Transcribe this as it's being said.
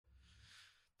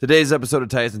Today's episode of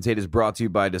Titus and Tate is brought to you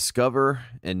by Discover,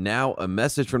 and now a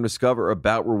message from Discover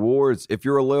about rewards. If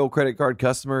you're a loyal credit card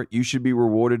customer, you should be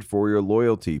rewarded for your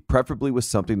loyalty, preferably with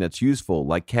something that's useful,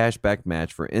 like Cashback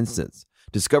Match, for instance.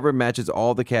 Discover matches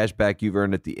all the cash back you've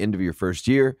earned at the end of your first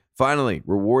year. Finally,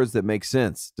 rewards that make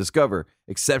sense. Discover,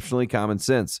 exceptionally common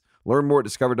sense. Learn more at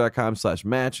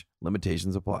discover.com/match.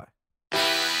 Limitations apply.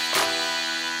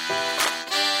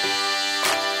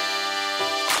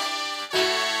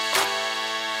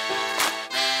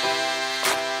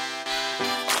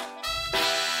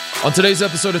 On today's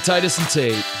episode of Titus and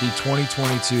Tate, the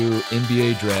 2022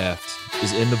 NBA Draft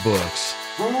is in the books.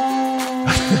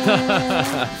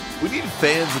 We need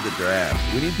fans of the draft.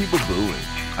 We need people booing.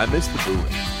 I miss the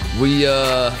booing.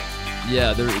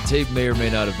 Tate may or may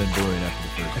not have been booing after the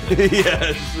first pick.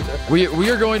 Yes.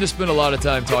 We are going to spend a lot of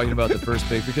time talking about the first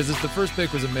pick because the first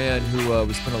pick was a man who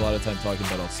we spent a lot of time talking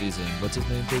about all season. What's his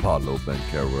name, Tate? Paolo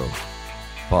Banchero.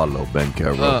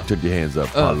 Took your hands up,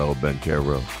 Paolo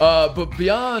Banchero. But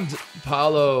beyond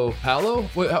Paolo?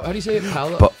 Wait, how do you say it?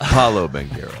 Paolo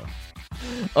Banchero.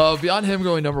 Beyond him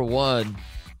going number one,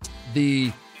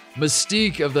 the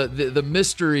mystique of the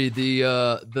mystery,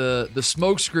 the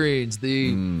smoke screens,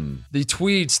 the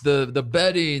tweets, the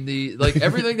betting,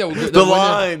 everything that the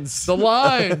lines.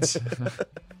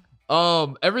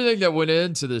 Everything that went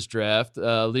into this draft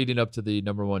leading up to the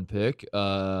number one pick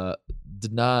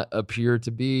did not appear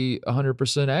to be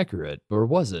 100% accurate, or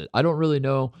was it? I don't really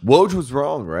know. Woj was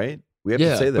wrong, right? We have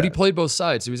to say that. But he played both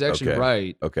sides. He was actually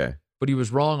right. Okay. But he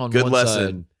was wrong on Good one lesson.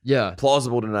 side. Yeah.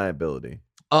 Plausible deniability.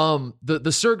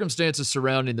 The circumstances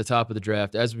surrounding the top of the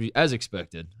draft, as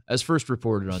expected, as first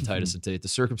reported on Titus and Tate, the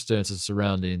circumstances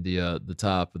surrounding the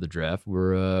top of the draft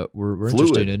were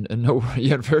interesting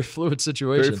and very fluid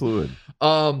situation. Very fluid.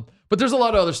 But there's a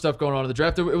lot of other stuff going on in the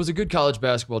draft. It was a good college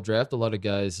basketball draft. A lot of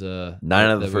guys. 9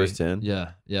 out of the first 10.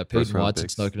 Yeah. Peyton Watson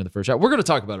snuck into the first shot. We're going to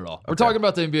talk about it all. We're talking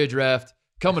about the NBA draft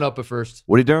coming up. But first,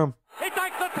 Woody Durham. He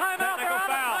takes the timeout.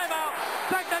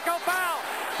 Technical foul.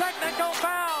 Technical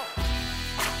foul.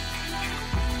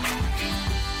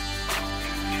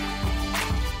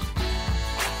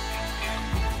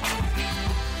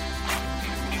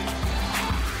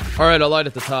 all right, I lied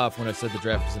at the top when I said the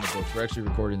draft was in the books. We're actually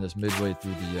recording this midway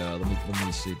through the. Let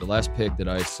me see. The last pick that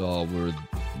I saw were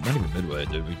not even midway,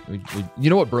 dude. We you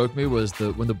know what broke me was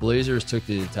when the Blazers took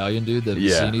the Italian dude that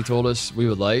Vicini told us we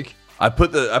would like. I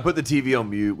put the TV on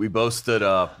mute. We both stood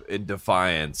up in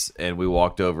defiance, and we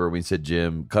walked over. And we said,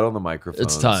 "Jim, cut on the microphone.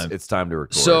 It's time. It's time to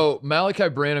record." So Malachi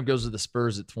Branham goes to the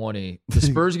Spurs at 20. The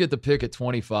Spurs get the pick at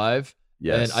 25.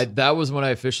 Yes. And that was when I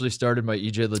officially started my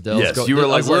EJ Liddell. Yes, you were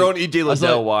like, we're on EJ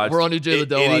Liddell watch. We're on EJ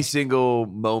Liddell Any watch. single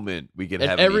moment we can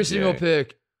have every EJ. single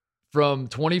pick from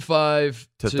 25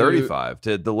 to 35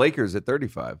 to the Lakers at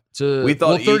 35. We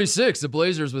thought 36. The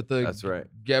Blazers with the that's right.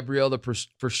 Gabriela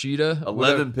Procida.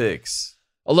 11 picks.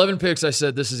 11 picks. I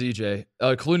said, this is EJ,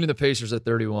 including the Pacers at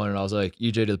 31. And I was like,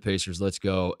 EJ to the Pacers, let's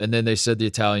go. And then they said the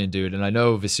Italian dude. And I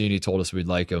know Vicini told us we'd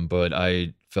like him, but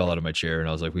I fell out of my chair and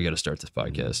I was like, we got to start this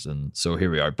podcast. And so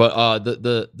here we are. But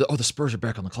the Spurs are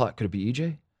back on the clock. Could it be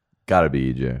EJ? Gotta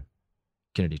be EJ.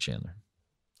 Kennedy Chandler.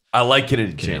 I like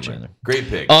Kennedy Chandler. Great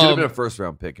pick. Should have been a first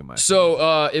round pick in my opinion.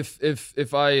 So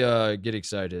if I get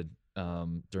excited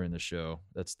during the show,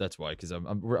 that's why, because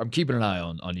I'm keeping an eye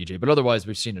on EJ, but otherwise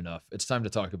we've seen enough. It's time to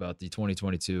talk about the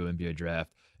 2022 NBA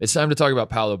draft. It's time to talk about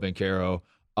Paolo Banchero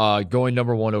going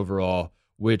number one overall,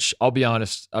 which I'll be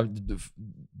honest,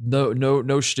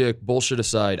 no shtick, bullshit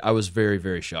aside, I was very,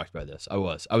 very shocked by this. I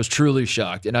was truly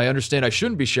shocked, and I understand I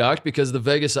shouldn't be shocked because the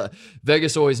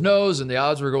Vegas always knows, and the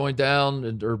odds were going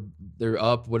down or they're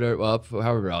up,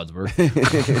 however odds were.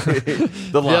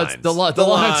 The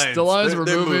lines were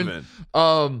They're moving.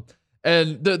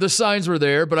 And the signs were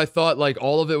there, but I thought like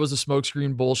all of it was a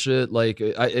smokescreen bullshit. Like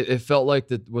it felt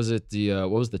like what was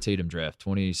the Tatum draft?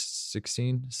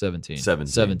 2016?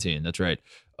 17. That's right.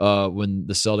 When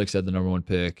the Celtics had the number one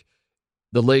pick,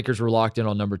 the Lakers were locked in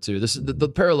on number two. The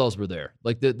parallels were there.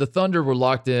 Like the Thunder were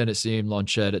locked in, it seemed, on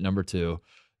Chet at number two.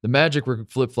 The Magic were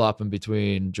flip-flopping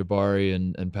between Jabari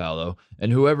and Paolo,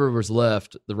 and whoever was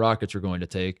left, the Rockets were going to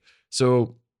take.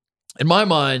 So in my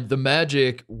mind, the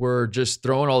Magic were just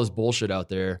throwing all this bullshit out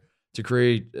there to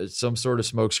create some sort of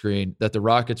smokescreen that the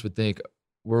Rockets would think,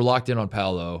 we're locked in on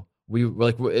Paolo.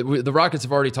 The Rockets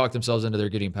have already talked themselves into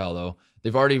getting Paolo.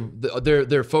 They've already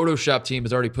their Photoshop team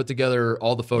has already put together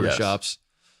all the Photoshops. Yes.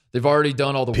 They've already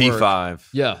done all the work. P5.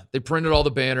 Yeah, they printed all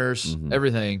the banners,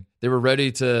 everything. They were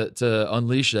ready to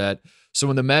unleash that. So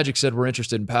when the Magic said we're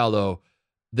interested in Paolo,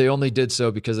 they only did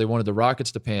so because they wanted the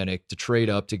Rockets to panic, to trade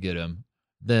up to get him.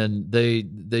 then they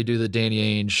do the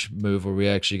Danny Ainge move where we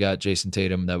actually got Jason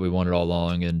Tatum that we wanted all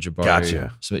along and Jabari.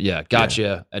 Gotcha. So,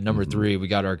 gotcha. At number 3, we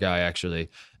got our guy actually.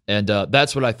 And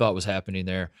that's what I thought was happening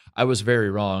there. I was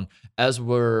very wrong, as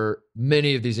were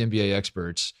many of these NBA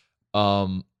experts.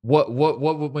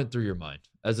 What went through your mind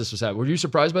as this was happening? Were you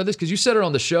surprised by this? Because you said it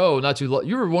on the show not too long.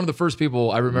 You were one of the first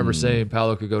people I remember saying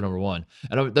Paolo could go number 1.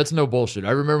 And that's no bullshit.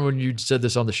 I remember when you said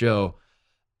this on the show.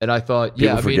 And I thought, he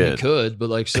could, but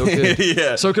like so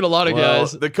could so could a lot of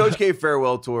guys. The Coach K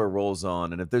farewell tour rolls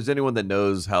on, and if there's anyone that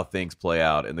knows how things play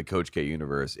out in the Coach K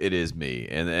universe, it is me.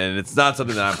 And it's not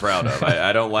something that I'm proud of.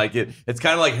 I don't like it. It's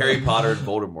kind of like Harry Potter and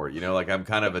Voldemort, like I'm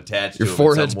kind of attached to him. Your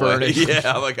forehead's burning. Yeah,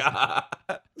 I'm like,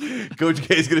 Coach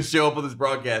K is going to show up on this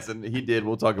broadcast, and he did.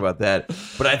 We'll talk about that.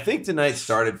 But I think tonight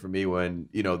started for me when,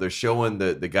 they're showing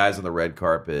the guys on the red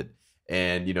carpet.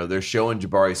 And, they're showing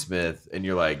Jabari Smith, and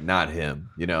you're like, not him,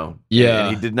 Yeah.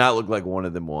 And he did not look like one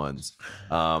of them ones.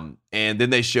 And then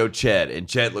they show Chet, and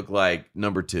Chet looked like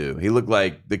number 2. He looked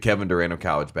like the Kevin Durant of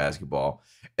college basketball.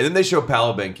 And then they show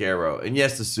Paolo Banchero. And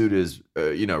yes, the suit is,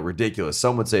 ridiculous.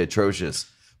 Some would say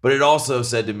atrocious. But it also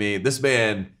said to me, this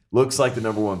man looks like the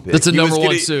number 1 pick. It's a number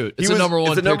 1 suit. It's a number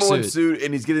 1 suit,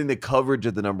 and he's getting the coverage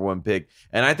of the number 1 pick.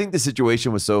 And I think the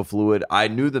situation was so fluid. I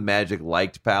knew the Magic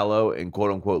liked Paolo and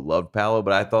quote unquote loved Paolo,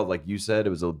 but I thought, like you said, it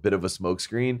was a bit of a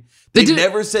smokescreen. They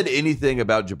never said anything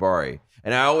about Jabari.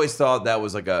 And I always thought that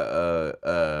was like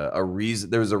a reason.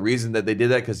 There was a reason that they did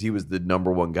that, because he was the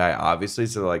number 1 guy, obviously.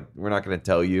 So like, we're not going to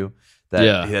tell you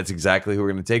that that's exactly who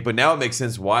we're going to take. But now it makes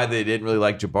sense why they didn't really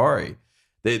like Jabari.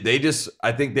 They just,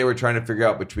 I think they were trying to figure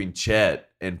out between Chet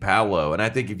and Paolo. And I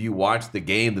think if you watch the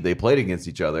game that they played against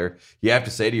each other, you have to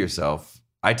say to yourself,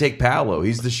 I take Paolo.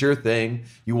 He's the sure thing.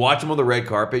 You watch him on the red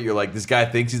carpet, you're like, this guy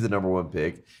thinks he's the number 1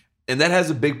 pick. And that has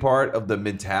a big part of the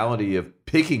mentality of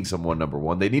picking someone number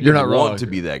 1. They need to want to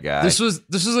be that guy. This was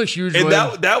a huge and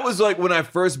win. that was like when I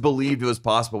first believed it was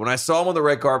possible. When I saw him on the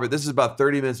red carpet, this is about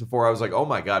 30 minutes before, I was like, oh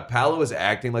my God, Paolo is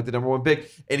acting like the number 1 pick.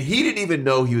 And he didn't even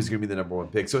know he was going to be the number 1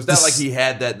 pick. So it's not like he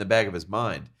had that in the back of his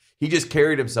mind. He just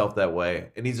carried himself that way,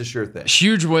 and he's a sure thing.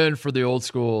 Huge win for the old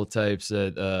school types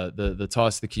that the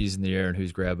toss the keys in the air and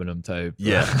who's grabbing them type.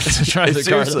 Yeah,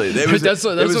 seriously, it was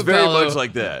very much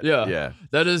like that. Yeah.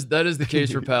 That is the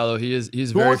case for Paolo. He's Who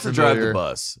very wants to familiar. drive the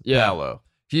bus? Yeah. Paolo.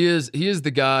 He is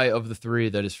the guy of the 3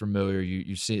 that is familiar.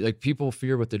 You see, like, people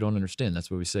fear what they don't understand.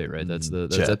 That's what we say, right? Is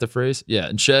that the phrase? Yeah.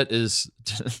 And Chet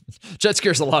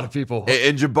scares a lot of people.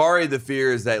 And Jabari, the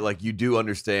fear is that, like, you do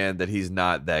understand that he's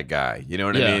not that guy. You know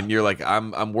what I mean? You're like,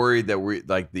 I'm worried that we're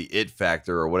like the it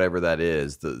factor or whatever that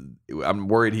is. I'm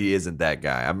worried he isn't that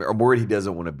guy. I'm worried he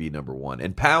doesn't want to be number 1.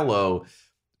 And Paolo,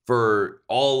 for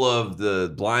all of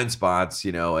the blind spots,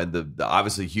 and the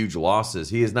obviously huge losses,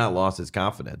 he has not lost his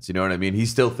confidence. You know what I mean? He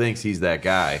still thinks he's that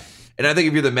guy. And I think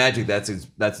if you're the Magic, that's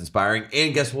inspiring.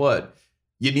 And guess what?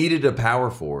 You needed a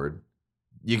power forward.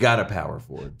 You got a power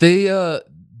forward. They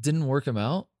didn't work him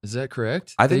out. Is that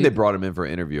correct? I think they brought him in for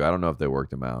an interview. I don't know if they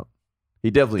worked him out.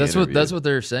 He definitely interviewed. That's what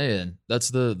they're saying.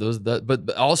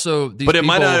 But also these But it people,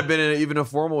 might not have been even a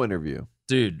formal interview.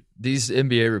 Dude, these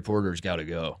NBA reporters got to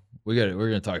go. We're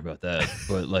gonna talk about that,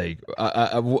 but like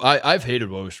I've hated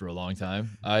Woj for a long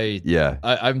time.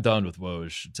 I'm done with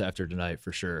Woj after tonight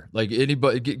for sure. Like,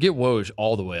 anybody get Woj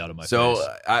all the way out of my face. So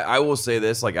I will say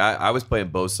this: like, I was playing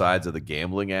both sides of the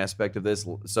gambling aspect of this.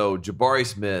 So Jabari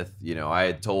Smith, I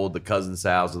had told the Cousin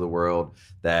Sal's of the world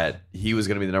that he was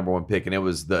going to be the number 1 pick, and it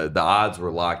was the odds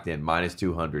were locked in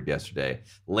 -200 yesterday.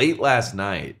 Late last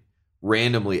night,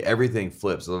 randomly everything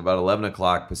flipped. So about 11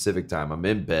 o'clock Pacific time, I'm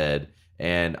in bed.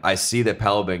 And I see that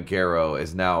Paolo Banchero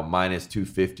is now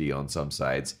 -250 on some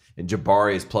sites, and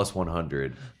Jabari is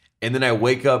 +100. And then I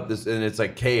wake up, and it's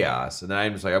like chaos. And then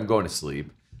I'm just like, I'm going to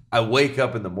sleep. I wake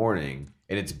up in the morning,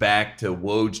 and it's back to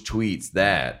Woj tweets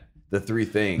that the 3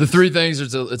 things. The 3 things.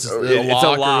 It's a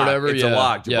lock or whatever. It's a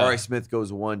lock. Jabari Smith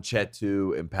goes 1, Chet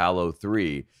 2, and Paolo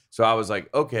 3. So I was like,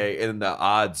 okay. And then the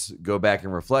odds go back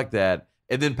and reflect that.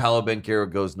 And then Paolo Banchero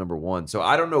goes number 1. So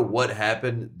I don't know what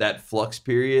happened that flux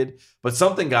period, but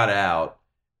something got out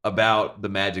about the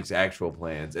Magic's actual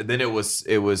plans, and then it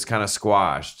was kind of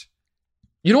squashed.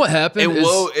 You know what happened? And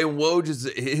Woj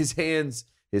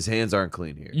his hands aren't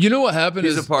clean here. You know what happened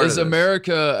is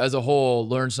America as a whole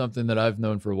learned something that I've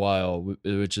known for a while,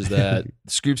 which is that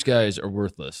Scoops guys are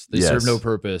worthless. They serve no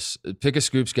purpose. Pick a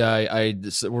Scoops guy.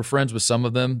 We're friends with some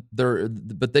of them.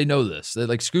 But they know this. They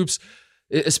like Scoops.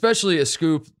 Especially a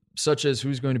scoop such as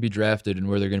who's going to be drafted and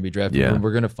where they're going to be drafted. Yeah.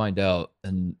 We're going to find out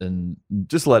and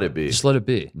just let it be. Just let it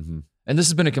be. Mm-hmm. And this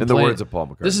has been a In complaint. the words of Paul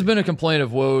McCartney. This has been a complaint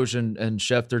of Woj, and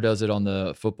Schefter does it on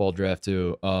the football draft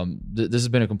too. This has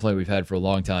been a complaint we've had for a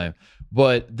long time.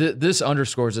 But this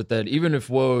underscores it that even if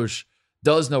Woj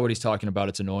does know what he's talking about,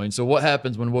 it's annoying. So what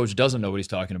happens when Woj doesn't know what he's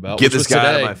talking about? Get this guy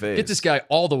out of my face. Get this guy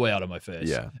all the way out of my face.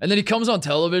 Yeah. And then he comes on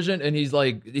television and he's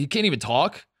like, he can't even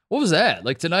talk. What was that?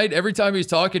 Like tonight, every time he's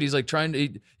talking, he's like trying to, he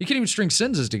can't even string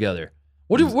sentences together.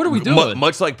 What are we doing?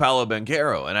 Much like Paolo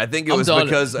Banchero, and I think it was done.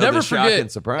 because of Never the shock forget.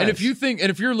 and surprise. And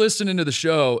if you're listening to the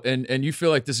show and you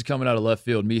feel like this is coming out of left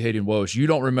field, me hating Woj, you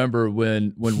don't remember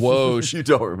when Woj you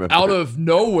don't remember out of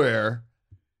nowhere,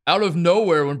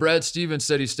 when Brad Stevens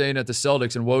said he's staying at the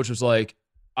Celtics, and Woj was like,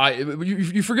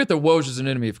 you forget that Woj is an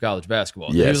enemy of college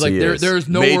basketball. Yes, he was like, there is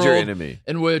no major world enemy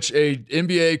in which a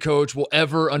NBA coach will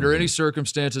ever, under any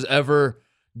circumstances, ever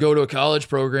go to a college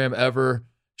program ever.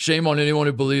 Shame on anyone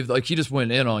who believed, like, he just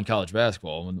went in on college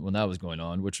basketball when that was going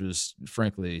on, which was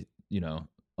frankly,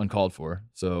 uncalled for.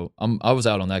 So I was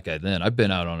out on that guy then. I've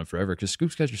been out on him forever because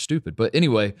Scoops guys are stupid. But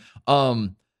anyway,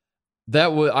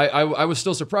 that was I was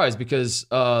still surprised because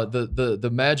the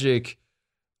Magic.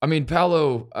 I mean,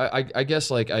 Paolo. I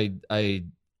guess like I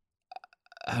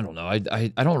don't know. I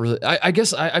don't really. I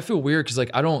guess I feel weird because like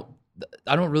I don't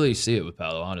really see it with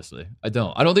Paolo, honestly. I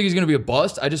don't think he's going to be a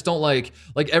bust. I just don't like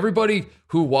everybody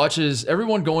who watches,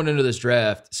 everyone going into this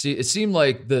draft, it seemed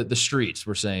like the streets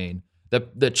were saying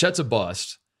that Chet's a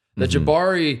bust, that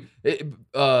Jabari,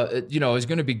 is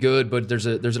going to be good, but there's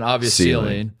an obvious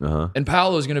ceiling. And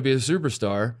Paolo is going to be a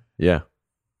superstar. Yeah.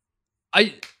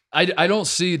 I don't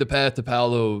see the path to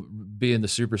Paolo being the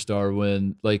superstar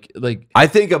when like I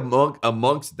think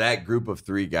amongst that group of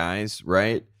three guys,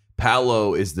 right?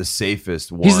 Paolo is the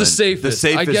safest one. He's the safest.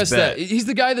 I guess bet. that he's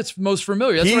the guy that's most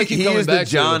familiar. That's what I keep coming back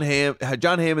to.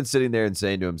 John Hammond sitting there and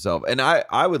saying to himself, and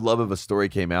I would love if a story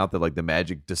came out that like the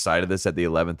Magic decided this at the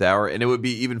 11th hour, and it would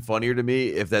be even funnier to me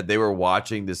if that they were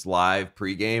watching this live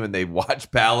pregame and they watch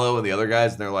Paolo and the other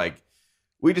guys and they're like,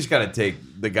 we just got to take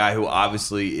the guy who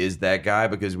obviously is that guy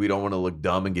because we don't want to look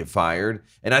dumb and get fired.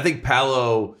 And I think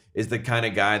Paolo is the kind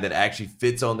of guy that actually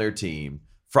fits on their team.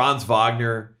 Franz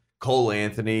Wagner, Cole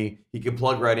Anthony, he can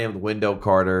plug right in with Wendell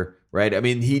Carter, right? I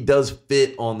mean, he does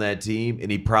fit on that team,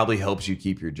 and he probably helps you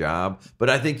keep your job.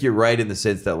 But I think you're right in the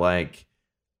sense that, like,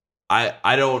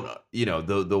 I don't,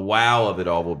 the wow of it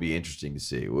all will be interesting to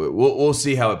see. We'll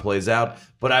see how it plays out.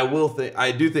 But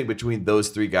I do think between those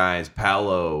three guys,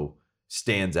 Paolo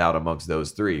stands out amongst those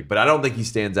three. But I don't think he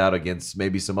stands out against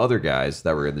maybe some other guys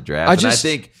that were in the draft.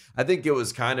 I think it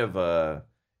was kind of a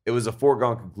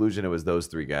foregone conclusion. It was those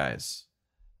three guys.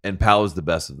 And Paolo's the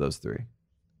best of those three.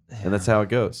 And that's how it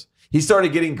goes. He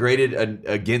started getting graded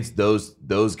against those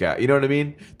guys. You know what I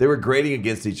mean? They were grading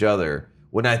against each other.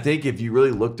 When I think if you really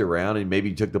looked around and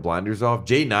maybe took the blinders off,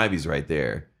 Jaden Ivey's right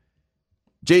there.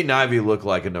 Jaden Ivey looked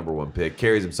like a number one pick,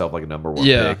 carries himself like a number one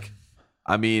pick.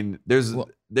 I mean, there's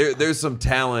some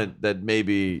talent that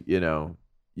maybe,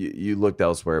 you looked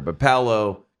elsewhere. But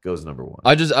Paolo goes number one.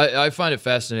 I find it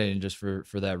fascinating just for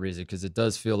that reason because it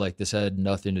does feel like this had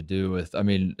nothing to do with. I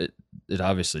mean, it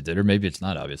obviously did, or maybe it's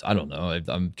not obvious. I don't know.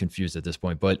 I'm confused at this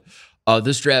point. But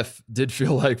this draft did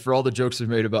feel like, for all the jokes we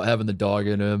made about having the dog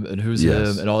in him and who's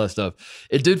him and all that stuff,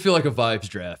 it did feel like a vibes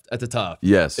draft at the top.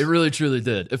 Yes, it really truly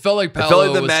did. It felt like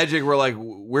Paolo. The Magic were like,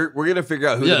 we're gonna figure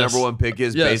out who the number one pick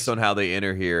is based on how they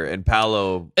enter here, and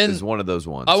Paolo is one of those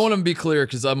ones. I want to be clear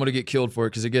because I'm gonna get killed for it.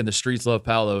 Because again, the streets love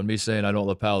Paolo, and me saying I don't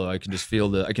love Paolo, I can just feel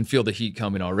the heat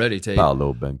coming already.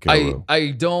 Paolo Banchero.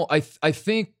 I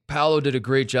think Paolo did a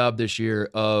great job this year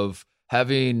of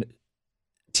having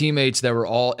teammates that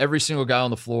were every single guy on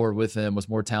the floor with him was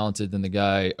more talented than the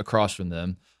guy across from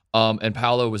them. And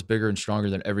Paolo was bigger and stronger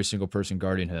than every single person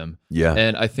guarding him. Yeah.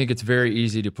 And I think it's very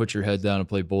easy to put your head down and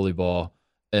play bully ball.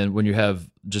 And when you have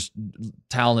just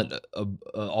talent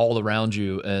all around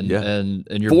you and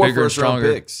you're 4 bigger and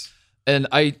stronger. Picks. And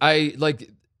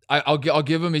I'll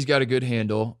give him, he's got a good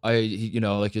handle.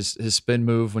 Like his spin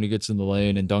move when he gets in the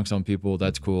lane and dunks on people,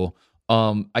 that's cool.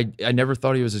 I never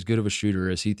thought he was as good of a shooter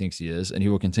as he thinks he is, and he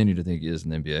will continue to think he is in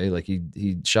the NBA. Like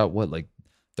he shot what, like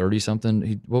 30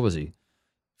 something? What was he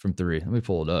from three? Let me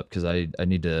pull it up because I'm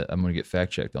gonna get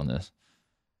fact checked on this.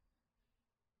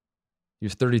 He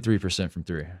was 33% from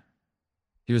three.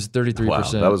 He was 33%. Wow,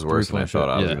 that was worse than I thought.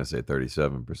 I was gonna say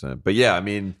 37%. But yeah, I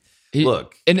mean,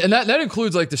 look, and that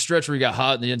includes like the stretch where he got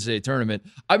hot in the NCAA tournament.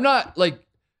 I'm not like.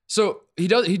 So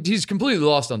he's completely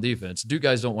lost on defense. Duke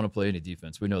guys don't want to play any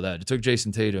defense. We know that. It took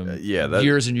Jason Tatum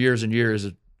years and years and years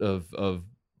of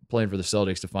playing for the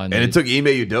Celtics to find that. And it took Ime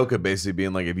Udoka basically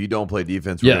being like, if you don't play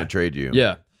defense, we're going to trade you.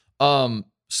 Yeah.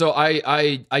 So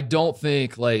I don't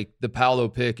think like the Paolo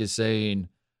pick is saying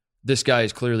this guy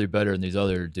is clearly better than these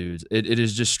other dudes. It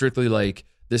is just strictly like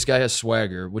this guy has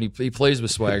swagger. When he plays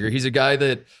with swagger, he's a guy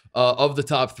that of the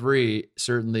top three,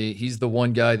 certainly he's the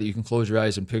one guy that you can close your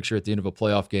eyes and picture at the end of a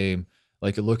playoff game,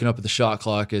 like looking up at the shot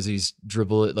clock as he's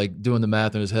dribbling, like doing the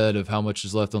math in his head of how much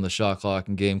is left on the shot clock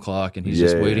and game clock, and he's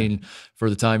just waiting for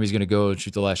the time he's going to go and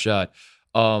shoot the last shot.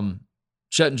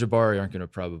 Chet and Jabari aren't going to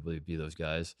probably be those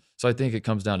guys. So I think it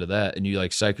comes down to that, and you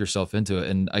like psych yourself into it.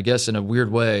 And I guess in a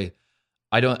weird way,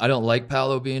 I don't like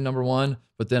Paolo being number one,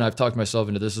 but then I've talked myself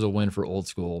into this is a win for old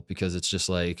school, because it's just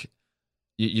like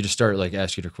you just start like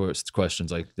asking your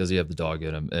questions like, does he have the dog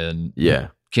in him? And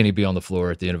can he be on the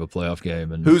floor at the end of a playoff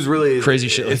game? And who's really crazy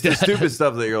shit like it's that. the stupid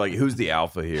stuff that you're like, who's the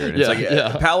alpha here? And it's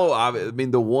like Paolo. I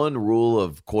mean, the one rule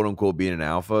of quote unquote being an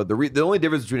alpha, the only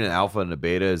difference between an alpha and a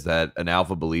beta is that an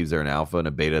alpha believes they're an alpha and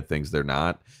a beta thinks they're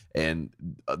not. And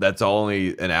that's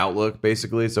only an outlook,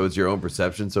 basically. So it's your own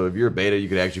perception. So if you're a beta, you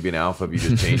could actually be an alpha if you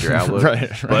just change your outlook. Right.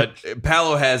 But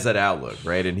Paolo has that outlook,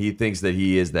 right? And he thinks that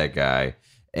he is that guy.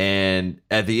 And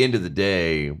at the end of the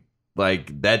day,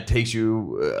 like that takes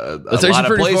you a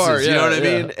lot of places. Far, you know what I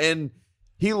mean? And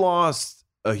he lost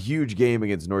a huge game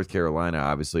against North Carolina,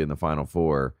 obviously in the Final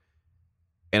Four.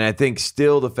 And I think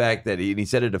still the fact that he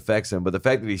said it affects him, but the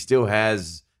fact that he still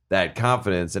has that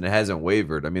confidence and it hasn't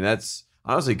wavered. I mean, that's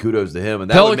honestly kudos to him. And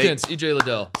that Pelicans, EJ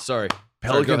Liddell. Sorry.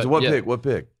 Pelicans. What pick? What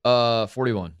pick?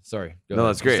 41. Sorry. Go ahead.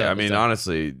 That's great. I mean,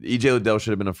 honestly, EJ Liddell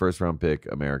should have been a first round pick,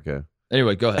 America.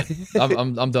 Anyway, go ahead.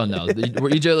 I'm done now.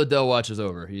 EJ Liddell watch is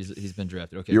over. He's been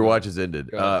drafted. Okay. Your watch is ended.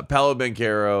 Paolo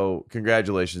Banchero,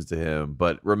 congratulations to him.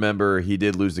 But remember, he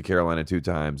did lose to Carolina 2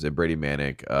 times, and Brady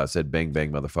Manick said "bang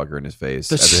bang motherfucker" in his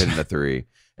face after hitting the 3.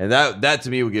 And that to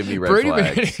me would give me red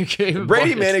flags.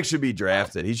 Brady Manick should be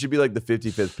drafted. He should be like the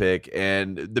 55th pick.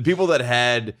 And the people that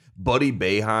had Buddy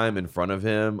Boeheim in front of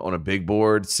him on a big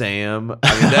board, Sam,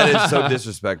 I mean, that is so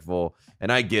disrespectful.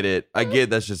 And I get it.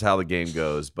 That's just how the game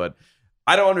goes. But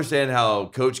I don't understand how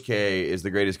Coach K is the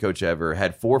greatest coach ever,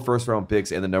 had 4 first-round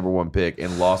picks and the number 1 pick,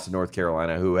 and lost to North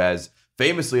Carolina, who has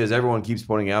famously, as everyone keeps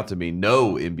pointing out to me,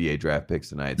 no NBA draft picks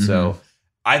tonight. Mm-hmm. So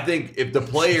I think if the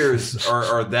players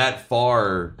are that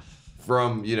far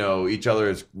from each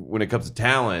other when it comes to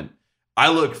talent, I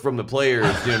look from the players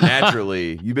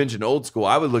naturally. You mentioned old school.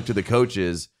 I would look to the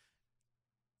coaches.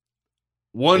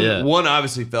 One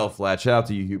obviously fell flat. Shout out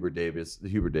to you, Hubert Davis,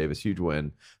 huge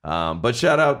win. But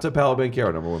shout out to Paolo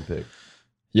Banchero, number 1 pick.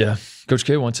 Yeah, Coach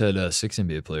K once had 6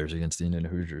 NBA players against the Indiana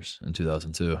Hoosiers in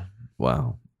 2002.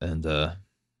 Wow. And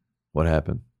what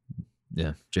happened?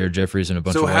 Yeah, Jared Jeffries and a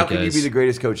bunch of white guys. So how can you be the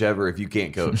greatest coach ever if you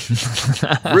can't coach?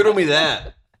 Riddle me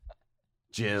that,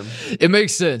 Jim. It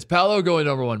makes sense. Paolo going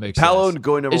number 1 makes sense. Paolo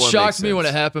going number 1 It shocked me when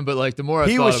it happened, but like the more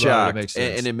I thought about it, it makes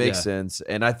sense. And it makes sense.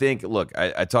 And I think, look,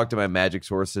 I talked to my Magic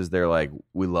sources. They're like,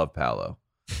 we love Paolo.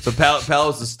 So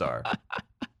Paolo's the star.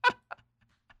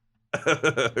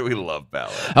 We love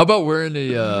Paolo. How about wearing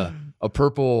a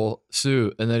purple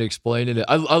suit and then explaining it?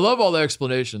 I love all the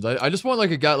explanations. I just want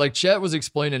like a guy like Chet was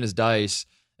explaining his dice,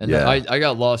 and then I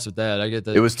got lost with that. I get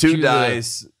that it was 2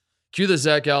 dice. Cue the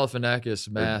Zach Galifianakis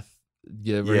math.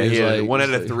 Yeah, like, 1 out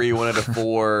of 3, 1 out of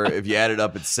 4. If you add it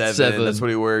up, it's 7. That's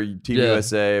what he wear. Team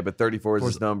USA, but 34 is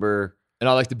his number. And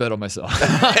I like to bet on myself.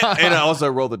 And I also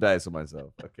roll the dice on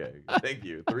myself. Okay, thank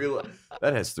you.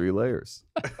 That has 3 layers.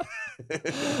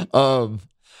 And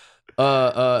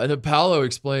then Paolo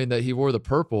explained that he wore the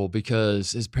purple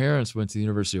because his parents went to the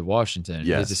University of Washington.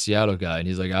 Yes. He's a Seattle guy, and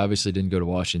he's like, I obviously didn't go to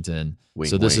Washington.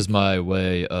 Wink, so this wink. is my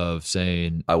way of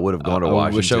saying I would have gone to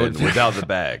Washington without the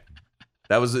bag.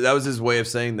 That was his way of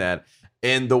saying that.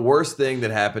 And the worst thing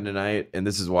that happened tonight, and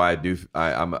this is why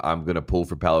I'm gonna pull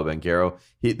for Paolo Banchero.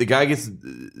 The guy gets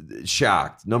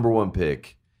shocked, number 1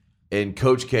 pick, and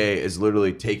Coach K is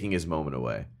literally taking his moment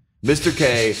away. Mr.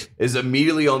 K is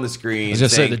immediately on the screen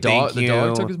saying,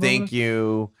 "Thank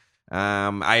you.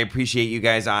 I appreciate you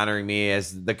guys honoring me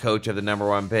as the coach of the number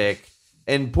 1 pick."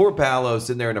 And poor Paolo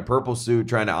sitting there in a purple suit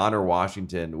trying to honor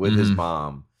Washington with his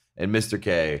mom and Mr.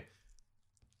 K.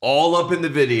 All up in the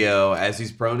video, as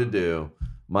he's prone to do.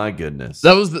 My goodness.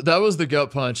 That was the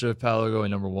gut punch of Paolo going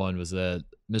number 1, was that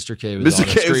Mr. K was on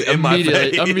the screen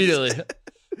immediately.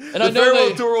 And the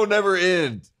farewell tour will never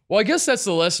end. Well, I guess that's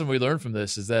the lesson we learned from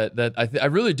this, is that I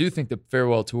really do think the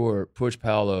farewell tour pushed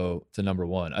Paolo to number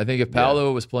 1. I think if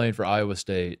Paolo was playing for Iowa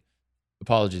State,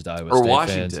 apologies to Iowa State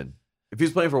Washington fans. If he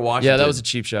was playing for Washington. Yeah, that was a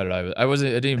cheap shot at Iowa. I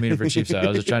didn't even mean it for a cheap shot. I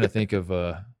was just trying to think of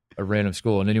a random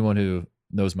school, and anyone who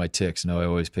knows my ticks know I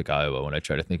always pick Iowa when I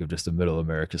try to think of just a middle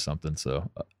America something.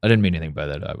 So I didn't mean anything by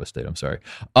that, Iowa State. I'm sorry.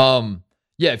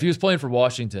 Yeah, if he was playing for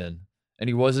Washington and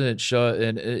he wasn't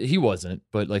he wasn't,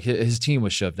 but like his team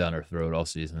was shoved down our throat all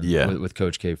season. Yeah. with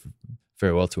Coach K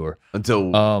farewell tour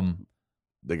until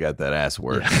they got that ass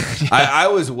work. Yeah. I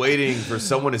was waiting for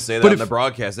someone to say that on the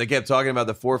broadcast. They kept talking about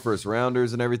the 4 first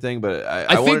rounders and everything, but I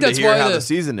think wanted that's to hear why how the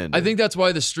season ended. I think that's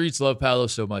why the streets love Paolo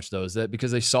so much, though, is that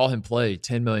because they saw him play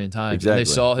 10 million times. Exactly. And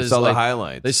they saw the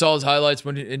highlights. They saw his highlights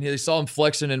and they saw him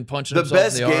flexing and punching the himself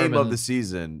best in the game arm of the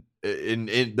season.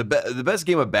 The best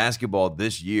game of basketball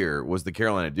this year was the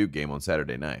Carolina Duke game on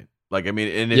Saturday night. Like, I mean,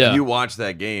 and if you watch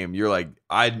that game, you're like,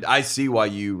 I see why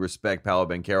you respect Paolo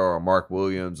Banchero or Mark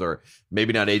Williams, or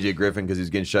maybe not AJ Griffin because he's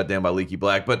getting shut down by Leaky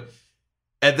Black. But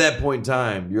at that point in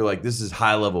time, you're like, this is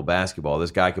high level basketball.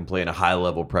 This guy can play in a high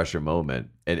level pressure moment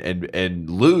and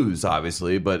lose,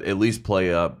 obviously, but at least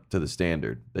play up to the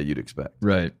standard that you'd expect.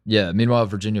 Right. Yeah. Meanwhile,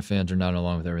 Virginia fans are not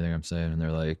along with everything I'm saying, and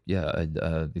they're like, yeah,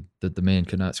 the man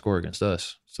could not score against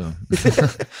us. So,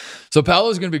 so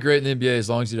Paolo's going to be great in the NBA as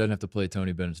long as he doesn't have to play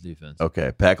Tony Bennett's defense.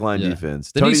 Okay, pack line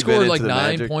defense. Then Tony he scored Bennett like 9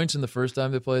 Magic. points in the first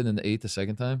time they played, and then the 8 the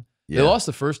second time. Yeah. They lost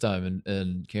the first time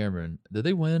in Cameron. Did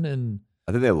they win?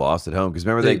 I think they lost at home because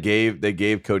remember they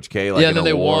gave Coach K like and then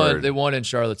an award. They won in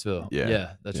Charlottesville.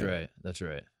 Yeah, that's right. That's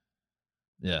right.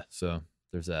 Yeah, so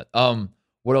there's that.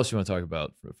 What else you want to talk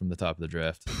about from the top of the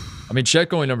draft? I mean, Chet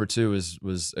going number 2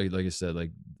 was like I said,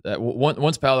 like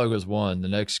once Paolo goes 1, the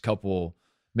next couple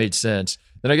made sense.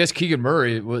 Then I guess Keegan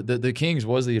Murray, the Kings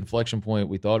was the inflection point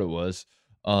we thought it was.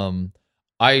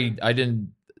 I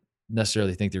didn't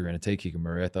necessarily think they were going to take Keegan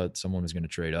Murray. I thought someone was going to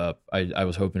trade up. I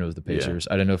was hoping it was the Pacers.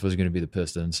 I didn't know if it was going to be the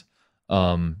Pistons.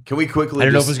 Can we quickly? I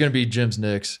don't know if it was going to be Jim's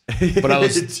Knicks, but I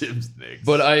was Jim's Knicks.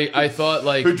 But I thought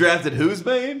like who drafted whose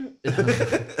Maine?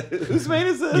 Whose Maine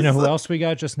is this? You know who else we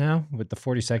got just now with the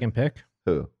 42nd pick?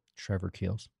 Who? Trevor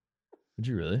Keels. Did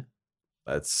you really?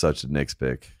 That's such a Knicks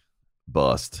pick.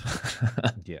 Bust.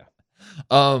 Yeah.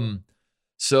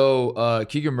 So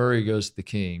Keegan Murray goes to the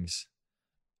Kings.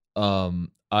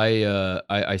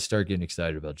 I start getting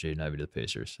excited about Jaden Ivey to the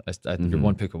Pacers. I think you're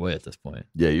one pick away at this point.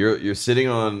 Yeah, you're sitting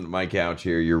on my couch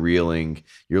here. You're reeling.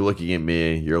 You're looking at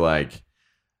me. You're like,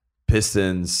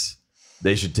 Pistons.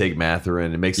 They should take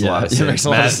Mathurin. It makes a lot of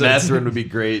sense. Mathurin would be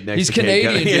great next. He's to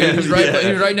Canadian. Dude. He's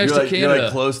right next to Canada. You're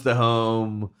like close to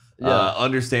home.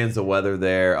 Understands the weather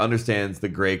there. Understands the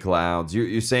gray clouds.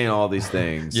 You're saying all these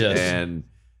things, yes. And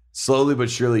slowly but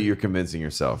surely, you're convincing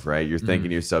yourself, right? You're thinking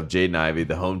to yourself, Jaden Ivey,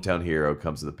 the hometown hero,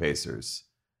 comes to the Pacers.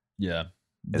 Yeah,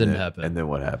 didn't happen. And then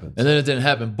what happens? And then it didn't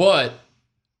happen. But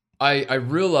I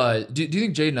realized. Do you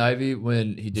think Jaden Ivey,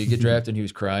 when he did get drafted, and he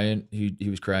was crying? He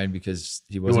was crying because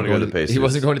he wasn't going to the Pacers. He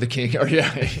wasn't going to the King. Or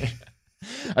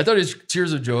I thought it was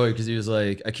tears of joy because he was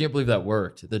like, I can't believe that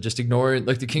worked. That just ignoring,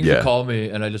 like the Kings would call me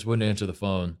and I just wouldn't answer the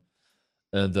phone.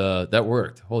 And that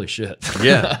worked. Holy shit.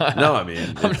 Yeah. No, I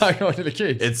mean, I'm not going to the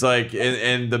Kings. It's like,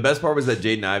 and the best part was that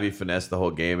Jaden Ivey finessed the whole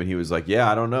game, and he was like,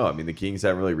 yeah, I don't know. I mean, the Kings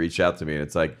haven't really reached out to me. And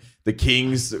it's like the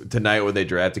Kings tonight when they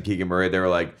drafted Keegan Murray, they were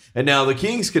like, and now the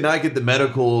Kings could not get the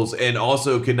medicals and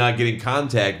also could not get in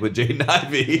contact with Jaden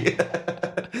Ivey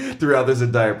throughout this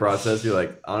entire process. You're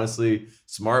like, honestly,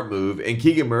 smart move. And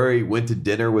Keegan Murray went to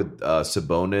dinner with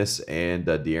Sabonis and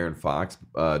De'Aaron Fox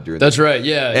during. That's right.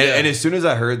 Yeah and as soon as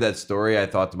I heard that story, I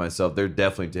thought to myself, they're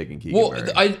definitely taking Keegan Murray.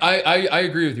 Well, I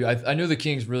agree with you. I knew the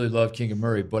Kings really loved Keegan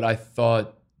Murray, but I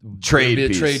thought trade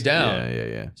it'd be a trade down.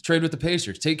 Yeah. Trade with the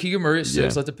Pacers. Take Keegan Murray at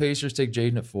 6. Let the Pacers take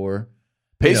Jaden at 4.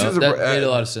 Pacers that made a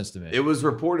lot of sense to me. It was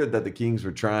reported that the Kings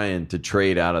were trying to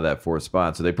trade out of that 4th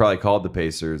spot, so they probably called the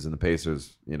Pacers, and the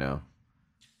Pacers, they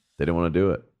didn't want to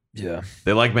do it. Yeah,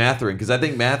 they like Mathurin because I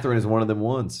think Mathurin is one of them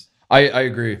ones. I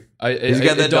agree. He's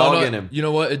got that dog in him. You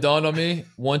know what? It dawned on me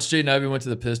once Jaden Ivey went to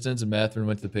the Pistons and Mathurin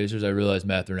went to the Pacers. I realized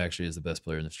Mathurin actually is the best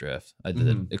player in this draft. I did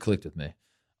it. It clicked with me.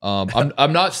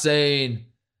 I'm not saying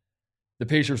the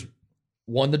Pacers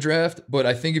won the draft, but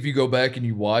I think if you go back and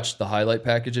you watch the highlight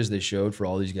packages they showed for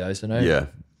all these guys tonight,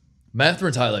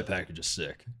 Mathurin's highlight package is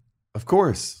sick. Of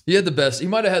course. He had the best. He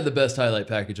might have had the best highlight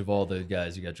package of all the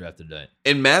guys who got drafted tonight.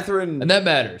 And Mathurin. And that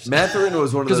matters. Mathurin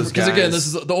was one of those guys. Because again, this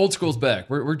is the old school's back.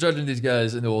 We're judging these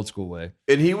guys in the old school way.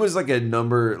 And he was like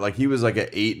he was like an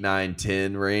 8, 9,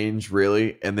 10 range,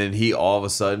 really. And then he all of a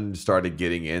sudden started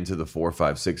getting into the 4,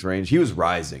 5, 6 range. He was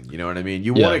rising. You know what I mean?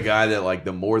 You want a guy that like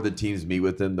the more the teams meet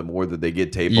with him, the more that they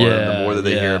get tape on him, the more that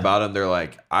they hear about him. They're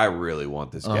like, I really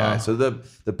want this guy. So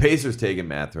the Pacers taking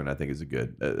Mathurin, I think, is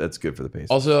that's good for the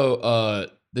Pacers. Also,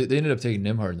 They ended up taking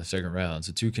Nembhard in the 2nd round,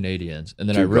 so 2 Canadians. And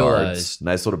then 2 I realized... guards.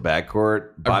 Nice little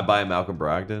backcourt. Bye-bye Malcolm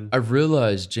Brogdon. I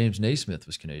realized James Naismith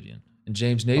was Canadian. And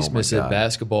James Naismith said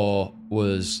basketball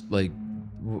was like...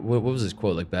 what was his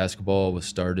quote? Like basketball was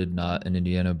started not in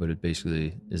Indiana, but it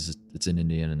basically it's in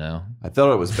Indiana now. I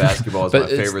thought it was basketball is my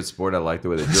But it's- favorite sport. I like the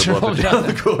way they dribble up and down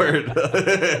the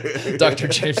court. Dr.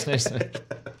 James Naismith.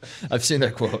 I've seen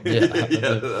that quote. Yeah.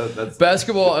 That's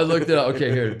Basketball, I looked it up.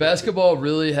 Okay, here. Basketball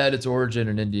really had its origin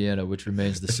in Indiana, which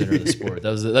remains the center of the sport.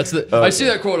 I see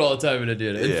that quote all the time in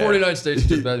Indiana. In Yeah. 49 states,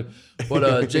 just basketball.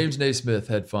 But James Naismith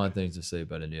had fond things to say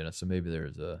about Indiana, so maybe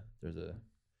there's a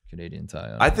Canadian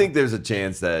tie on. I think there's a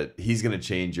chance that he's going to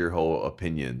change your whole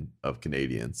opinion of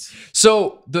Canadians.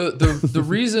 So the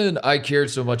reason I cared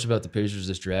so much about the Pacers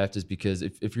this draft is because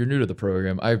if you're new to the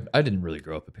program, I didn't really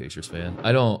grow up a Pacers fan.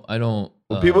 I don't.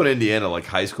 Well, people in Indiana like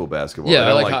high school basketball. Yeah,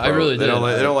 They don't I pro. really they don't did.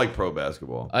 like, they don't like pro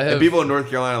basketball. And people in North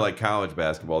Carolina like college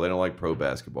basketball. They don't like pro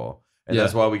basketball, and Yeah.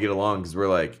 that's why we get along because we're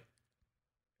like,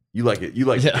 you like it. You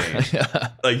like the game. Yeah.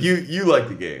 Like you like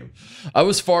the game. I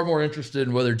was far more interested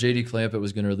in whether J.D. Clampett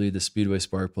was going to lead the Speedway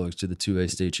Sparkplugs to the 2A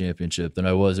state championship than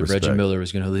I was if Respect. Reggie Miller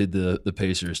was going to lead the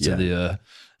Pacers Yeah.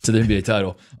 to the NBA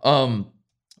title.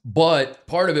 But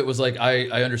part of it was like I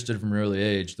understood from an early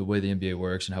age the way the NBA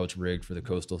works and how it's rigged for the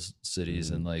coastal cities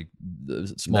and like the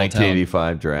small town.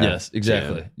 1985 draft. Yes,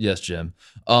 exactly. Jim. Yes, Jim.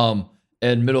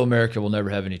 And Middle America will never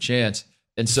have any chance.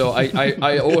 And so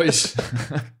I always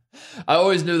I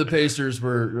always knew the Pacers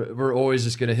were always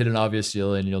just going to hit an obvious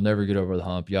ceiling. You'll never get over the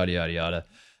hump. Yada yada yada.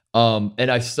 And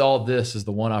I saw this as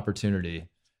the one opportunity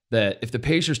that if the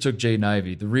Pacers took Jaden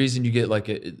Ivey, the reason you get like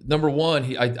number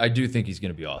one, I do think he's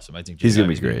going to be awesome. I think He's gonna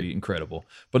be Ivey's gonna great. be incredible.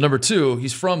 But number two,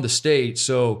 he's from the state,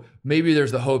 so maybe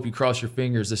there's the hope you cross your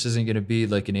fingers. This isn't going to be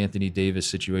like an Anthony Davis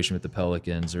situation with the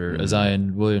Pelicans or a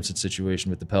Zion Williamson situation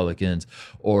with the Pelicans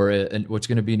or what's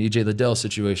going to be an EJ Liddell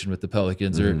situation with the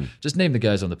Pelicans or just name the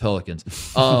guys on the Pelicans.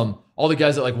 All the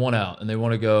guys that like won out and they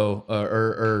want to go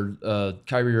or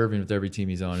Kyrie Irving with every team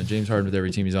he's on and James Harden with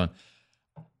every team he's on.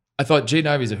 I thought Jaden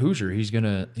Ivey's a Hoosier. He's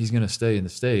gonna stay in the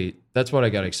state. That's what I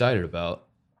got excited about.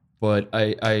 But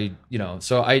I think that's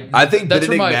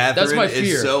Benedict my Mathurin fear.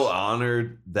 is so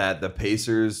honored that the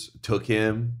Pacers took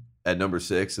him at number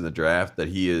 6 in the draft that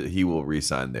he will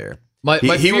re-sign there. My He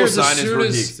fear will is sign his rookie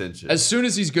extension. as soon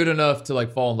as he's good enough to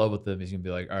like fall in love with them, he's gonna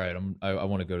be like, all right, I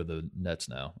want to go to the Nets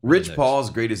now. Rich The Knicks. Paul's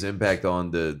greatest impact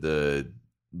on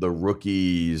the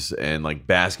rookies and like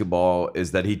basketball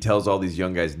is that he tells all these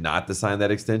young guys not to sign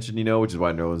that extension, which is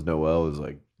why Nerlens Noel is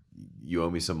like, you owe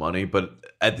me some money. But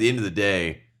at the end of the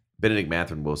day, Benedict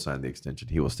Mathurin will sign the extension.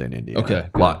 He will stay in Indiana. Okay,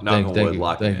 good. Knock on Thank wood, you.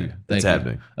 lock Thank it you. in. Thank It's you.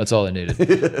 happening. That's all I needed.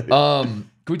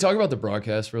 Can we talk about the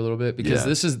broadcast for a little bit? Because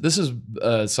Yeah. this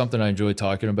is something I enjoy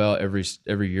talking about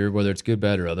every year, whether it's good,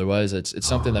 bad, or otherwise. It's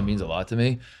something that means a lot to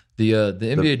me. The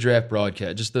NBA draft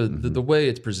broadcast, just the way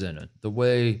it's presented, the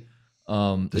way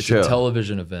it's show. a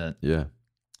television event. Yeah.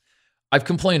 I've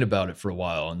complained about it for a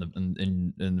while in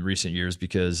the recent years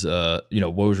because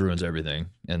Woj ruins everything,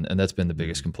 and that's been the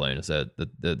biggest complaint is that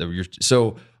you're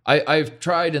so. I've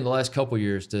tried in the last couple of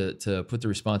years to put the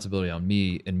responsibility on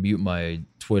me and mute my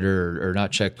Twitter or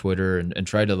not check Twitter and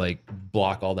try to like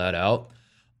block all that out.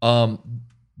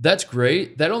 That's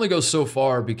great. That only goes so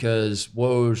far because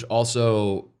Woj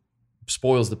also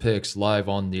spoils the picks live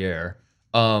on the air.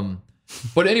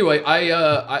 But anyway,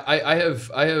 I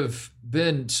have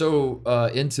been so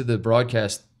into the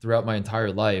broadcast throughout my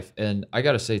entire life, and I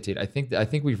gotta say, Tate, I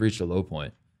think we've reached a low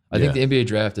point. I think the NBA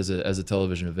draft as a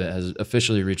television event has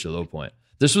officially reached a low point.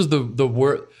 This was the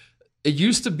worst. It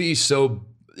used to be so.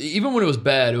 Even when it was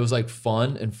bad, it was like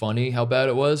fun and funny how bad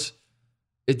it was.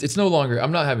 It's no longer.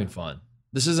 I'm not having fun.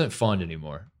 This isn't fun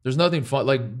anymore. There's nothing fun.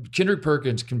 Like Kendrick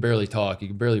Perkins can barely talk. He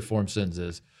can barely form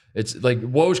sentences. It's like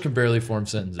Woj can barely form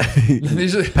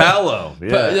sentences. Paolo.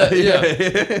 Yeah.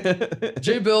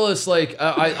 Jay Billis, like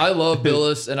I love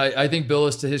Billis, and I think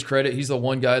Billis, to his credit, he's the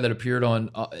one guy that appeared on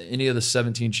any of the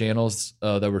 17 channels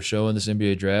that were showing this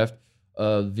NBA draft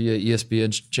via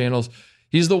ESPN channels.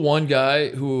 He's the one guy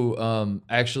who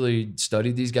actually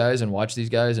studied these guys and watched these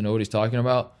guys and know what he's talking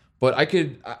about. But I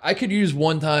could use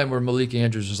one time where Malik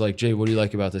Andrews was like, Jay, what do you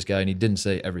like about this guy? And he didn't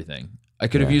say everything. I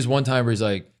could have used one time where he's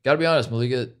like, gotta be honest,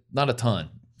 Malik, not a ton.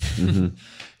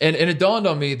 And it dawned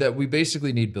on me that we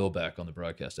basically need Bill back on the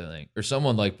broadcast, I think. Or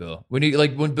someone like Bill. We need,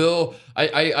 like, when Bill,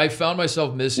 I found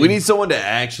myself missing. We need someone to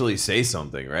actually say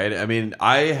something, right? I mean,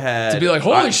 I had to be like,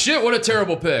 holy shit, what a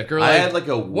terrible pick. Or like, I had like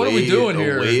what are we doing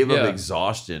here? A wave Yeah. of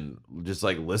exhaustion, just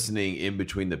like listening in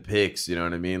between the picks. You know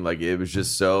what I mean? Like it was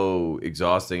just so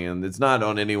exhausting, and it's not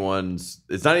on anyone's.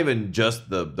 It's not even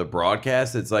just the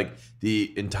broadcast. It's like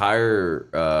the entire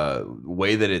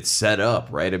way that it's set up,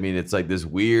 right? I mean, it's like this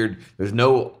weird. There's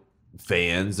no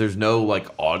fans. There's no like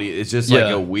audio. It's just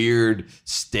like a weird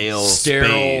sterile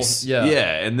space. Yeah.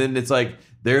 And then it's like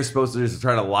they're supposed to just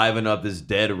try to liven up this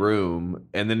dead room,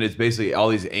 and then it's basically all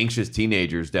these anxious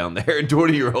teenagers down there and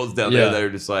 20-year-olds down there that are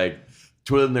just like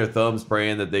twiddling their thumbs,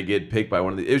 praying that they get picked by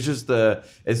one of the. It's just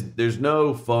there's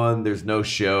no fun, there's no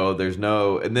show,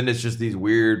 and then it's just these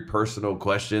weird personal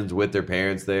questions with their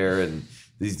parents there, and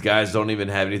these guys don't even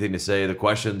have anything to say. The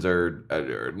questions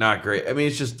are not great. I mean,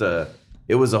 it's just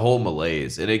it was a whole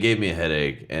malaise, and it gave me a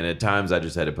headache. And at times, I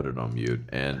just had to put it on mute.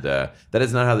 And that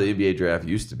is not how the NBA draft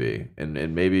used to be.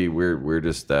 And maybe we're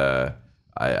just I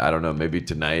don't know. Maybe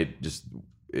tonight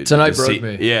Tonight broke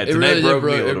me. Yeah, tonight broke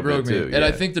me a little bit too. And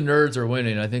I think the nerds are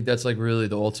winning. I think that's like really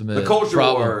the ultimate. The culture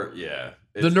problem. War, yeah.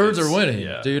 The nerds are winning,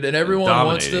 dude, and everyone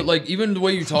wants to, like, even the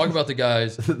way you talk about the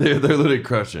guys. they're literally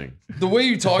crushing. The way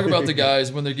you talk about the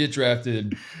guys when they get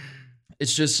drafted,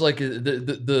 it's just like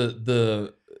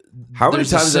the How many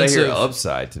times did I hear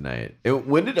upside tonight?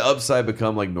 When did upside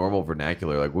become like normal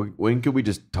vernacular? Like when could we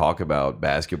just talk about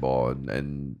basketball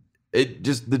and it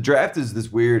just, the draft is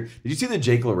this weird. Did you see the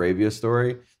Jake LaRavia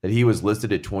story that he was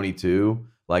listed at 22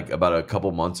 like about a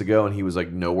couple months ago, and he was like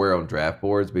nowhere on draft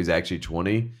boards, but he's actually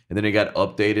 20, and then it got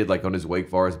updated like on his Wake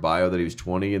Forest bio that he was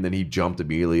 20, and then he jumped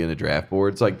immediately into draft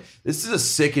boards. Like, this is a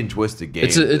sick and twisted game.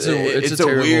 It's a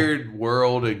weird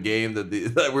world and game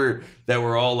that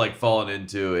we're all like falling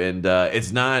into, and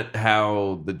it's not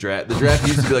how the draft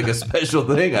used to be like a special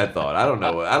thing. I thought I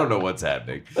don't know what's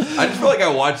happening. I just feel like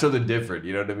I watch something different,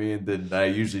 you know what I mean, than I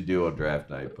usually do on draft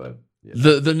night. But yeah.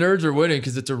 The nerds are winning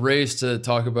because it's a race to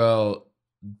talk about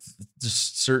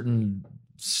just certain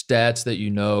stats that you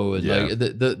know, and like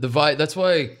the vibe. That's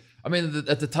why, I mean,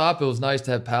 at the top it was nice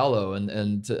to have Paolo,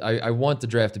 and I want the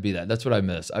draft to be that. That's what I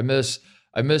miss. I miss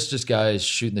just guys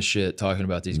shooting the shit, talking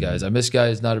about these guys. I miss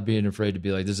guys not being afraid to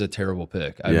be like, this is a terrible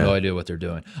pick. I have no idea what they're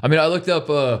doing. I mean, I looked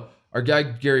up our guy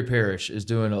Gary Parrish is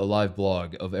doing a live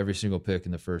blog of every single pick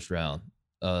in the first round.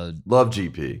 Love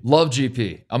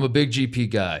GP. I'm a big GP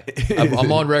guy.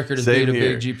 I'm on record as being a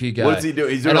big GP guy. What's he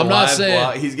doing? He's doing a live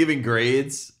blog. He's giving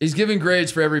grades. He's giving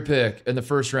grades for every pick in the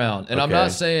first round, and I'm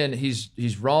not saying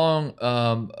he's wrong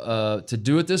to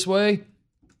do it this way.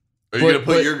 Are you gonna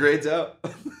put your grades out?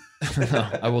 No,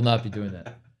 I will not be doing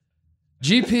that.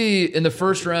 GP in the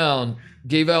first round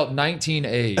gave out 19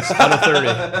 A's out of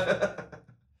 30.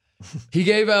 He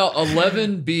gave out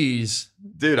 11 B's.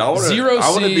 Dude, I want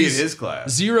to be in his class.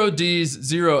 0 D's,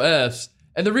 0 F's.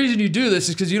 And the reason you do this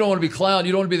is because you don't want to be clown.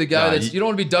 You don't want to be the guy you don't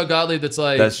want to be Doug Gottlieb that's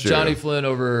like Johnny Flynn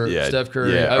over Steph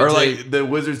Curry. Yeah. Or like the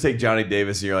Wizards take Johnny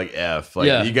Davis and you're like F.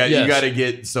 Like you got to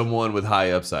get someone with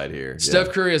high upside here. Steph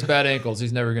Curry has bad ankles.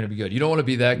 He's never going to be good. You don't want to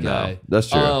be that guy. No, that's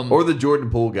true. Or the Jordan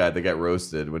Poole guy that got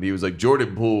roasted when he was like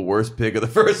Jordan Poole, worst pick of the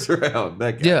first round.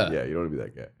 That guy. Yeah, you don't want to be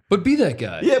that guy. But be that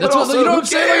guy. Yeah, that's but also, you know who what I'm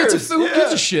saying? cares? Who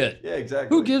gives a shit? Yeah,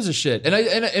 exactly. Who gives a shit?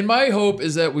 And my hope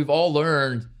is that we've all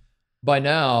learned by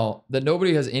now that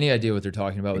nobody has any idea what they're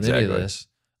talking about with any of this.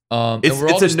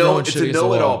 It's a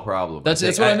know-it-all problem. That's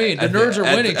what I mean. The nerds are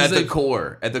winning at the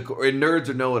core. Nerds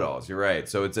are know-it-alls. You're right.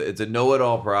 So it's a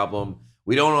know-it-all problem.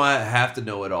 We don't have to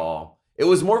know it all. It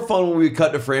was more fun when we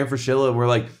cut to Fran Fraschilla and we're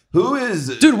like, who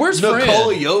is where's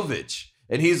Nikola Jovic?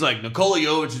 And he's like, Nikola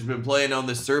Jovic has been playing on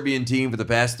this Serbian team for the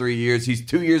past 3 years. He's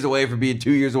 2 years away from being 2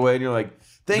 years away. And you're like,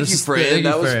 thank you, Fran.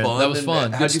 That was fun. That was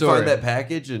fun. How'd you find that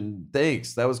package? And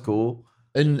thanks. That was cool.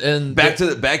 And back to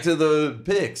the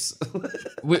picks.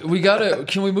 we gotta.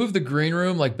 Can we move the green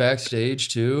room like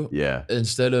backstage too? Yeah.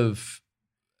 Instead of.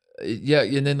 Yeah,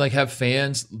 and then like have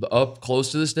fans up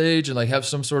close to the stage and like have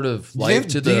some sort of life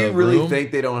to the room. Do you really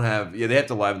think they don't have? Yeah, they have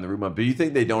to liven the room up. But do you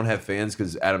think they don't have fans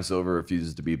because Adam Silver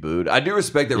refuses to be booed? I do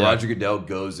respect that Roger Goodell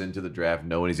goes into the draft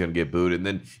knowing he's going to get booed, and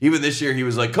then even this year he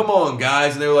was like, "Come on,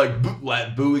 guys," and they were like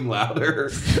booing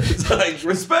louder. It's like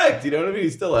respect, you know what I mean?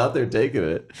 He's still out there taking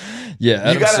it.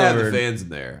 Yeah, you got to have the fans in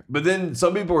there. But then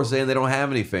some people are saying they don't have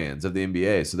any fans of the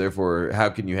NBA, so therefore, how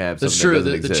can you have? That's true.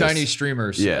 The Chinese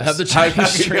streamers. Yes. Have the Chinese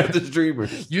streamers. The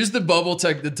streamers. Use the bubble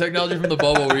the technology from the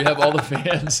bubble where you have all the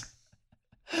fans.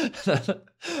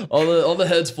 all the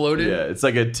heads floating. Yeah, it's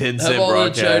like a 10-cent have all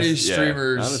broadcast. The Chinese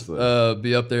streamers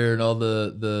be up there and all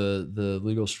the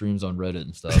legal streams on Reddit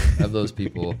and stuff. Have those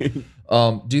people.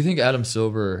 Do you think Adam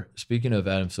Silver, speaking of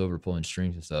Adam Silver pulling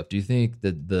strings and stuff, do you think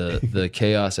that the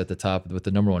chaos at the top with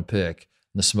the number one pick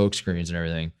and the smoke screens and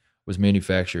everything was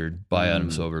manufactured by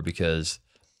Adam Silver because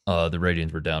the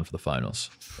ratings were down for the finals?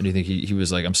 And do you think he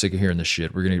was like, I'm sick of hearing this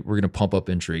shit. We're gonna pump up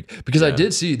intrigue? Because I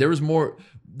did see there was more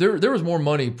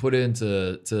money put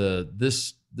into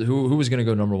this who was gonna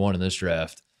go number one in this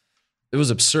draft It was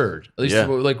absurd. At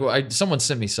least someone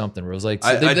sent me something where it was like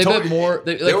they bet more.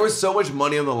 There was so much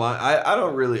money on the line. I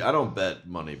don't bet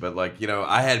money, but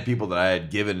I had people that I had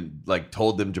given,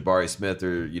 told them Jabari Smith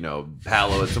or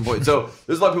Paolo at some point. So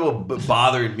there's a lot of people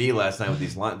bothering me last night with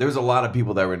these lines. There's a lot of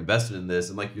people that were invested in this,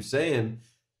 and like you're saying,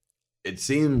 it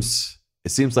seems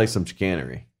like some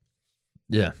chicanery.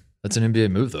 Yeah, that's an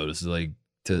NBA move though. This is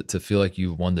to feel like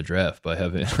you won the draft by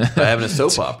having a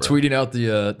soap opera. Tweeting out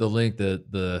the link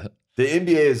that the NBA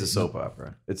is a soap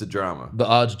opera. It's a drama. The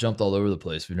odds jumped all over the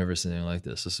place. We've never seen anything like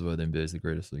this. This is why the NBA is the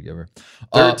greatest league ever.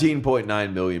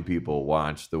 13.9 million people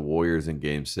watched the Warriors in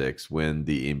Game 6 win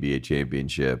the NBA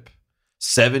championship.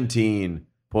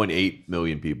 17.8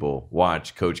 million people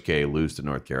watched Coach K lose to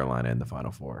North Carolina in the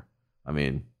Final Four. I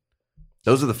mean,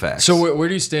 those are the facts. So where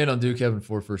do you stand on Duke having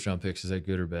 4 first-round picks? Is that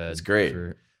good or bad? It's great.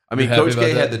 Coach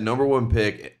K had the number 1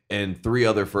 pick and 3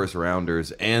 other first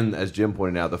rounders, and as Jim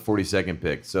pointed out, the 42nd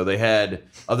pick. So they had,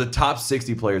 of the top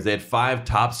 60 players, they had 5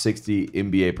 top 60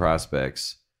 NBA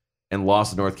prospects and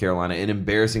lost to North Carolina in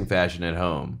embarrassing fashion at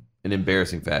home. In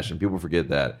embarrassing fashion. People forget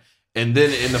that. And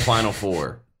then in the Final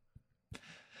Four,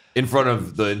 in front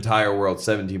of the entire world,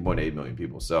 17.8 million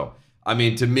people. So,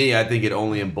 to me, I think it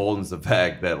only emboldens the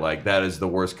fact that, that is the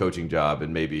worst coaching job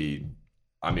in maybe...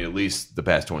 at least the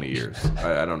past 20 years.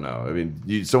 I don't know.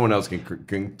 Someone else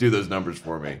can do those numbers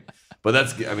for me. But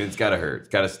it's got to hurt. It's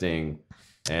got to sting.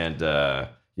 And,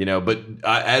 but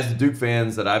as the Duke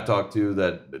fans that I've talked to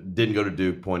that didn't go to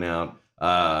Duke point out,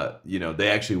 they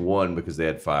actually won because they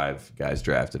had 5 guys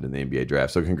drafted in the NBA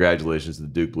draft. So congratulations to the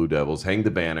Duke Blue Devils. Hang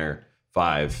the banner.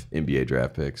 5 NBA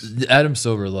draft picks. Adam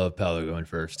Silver loved Paolo going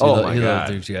first. My God.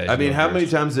 Duke's guys how many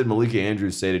times did Malika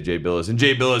Andrews say to Jay Billis, and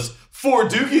Jay Billis, 4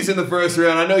 Dookies in the first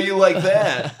round. I know you like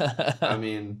that.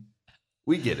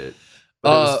 We get it.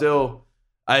 But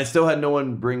I still had no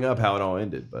one bring up how it all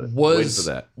ended. But waiting for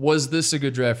that. Was this a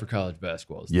good draft for college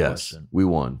basketball? Yes, we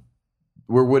won.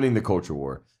 We're winning the culture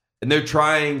war. And they're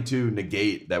trying to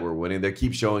negate that we're winning. They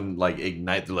keep showing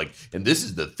Ignite. They're and this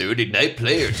is the third Ignite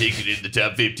player taken in the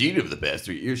top 15 of the past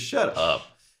 3 years. Shut up.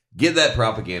 Get that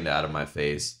propaganda out of my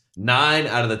face. 9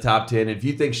 out of the top 10. If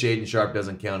you think Shaedon Sharpe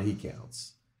doesn't count, he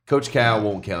counts. Coach Cal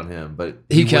won't count him, but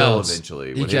he counts will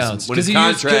eventually. He counts. When his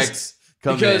contracts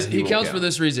come because in, he counts for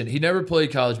this reason. He never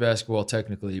played college basketball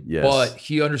technically, but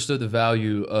he understood the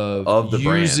value of the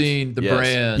using the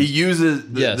brand. He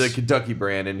uses the Kentucky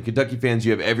brand, and Kentucky fans,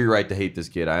 you have every right to hate this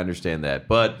kid. I understand that,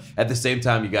 but at the same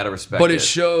time, you got to respect. But it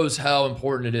shows how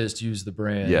important it is to use the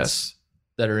brands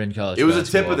that are in college. It was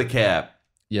basketball. a tip of the cap.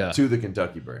 To the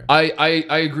Kentucky brand. I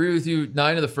agree with you.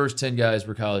 9 of the first 10 guys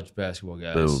were college basketball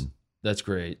guys. Boom. That's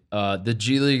great. The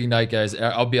G League Ignite guys,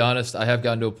 I'll be honest, I have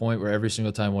gotten to a point where every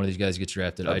single time one of these guys gets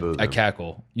drafted, I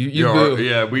cackle. You boo.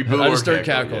 Yeah, we boo. I just start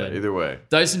cackling. Yeah, either way.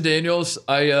 Dyson Daniels,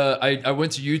 I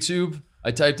went to YouTube.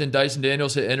 I typed in Dyson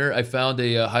Daniels, hit enter. I found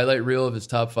a highlight reel of his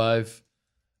top 5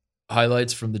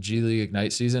 highlights from the G League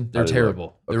Ignite season. They're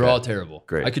terrible. Okay. They're all terrible.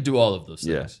 Great. I could do all of those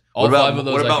things. All 5 of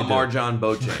those. What about Marjon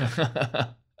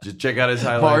Beauchamp? Just check out his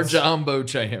highlights. Marjon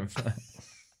Beauchamp.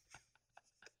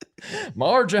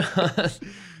 Marjon.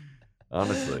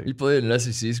 Honestly. You played in an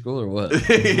SEC school or what?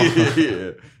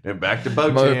 Yeah. And back to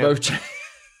Beauchamp.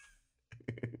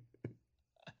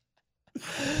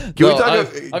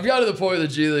 I've got to the point of the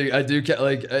G League. I do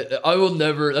I will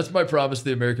never. That's my promise to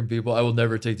the American people. I will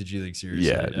never take the G League seriously.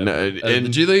 Yeah, the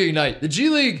G League Ignite. The G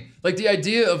League, the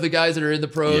idea of the guys that are in the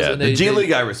pros. Yeah, and the G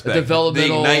League I respect. The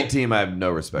developmental, the Ignite team I have no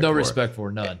respect. No respect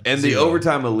for none. And the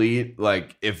overtime elite.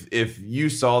 If you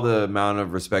saw the amount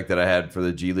of respect that I had for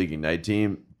the G League Ignite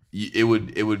team, it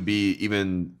would be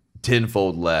even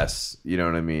tenfold less. You know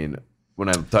what I mean? When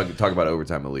I'm talking about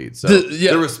overtime elite. So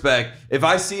the respect. If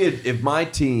I see it, if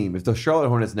the Charlotte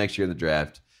Hornets next year in the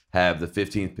draft have the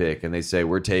 15th pick and they say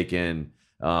we're taking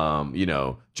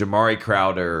Jamari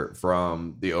Crowder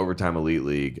from the overtime elite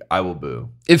league, I will boo.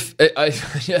 I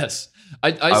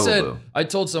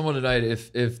told someone tonight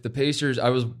if the Pacers,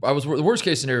 the worst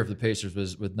case scenario if the Pacers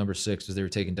was with number 6 was they were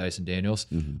taking Dyson Daniels.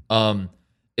 Mm-hmm.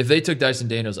 If they took Dyson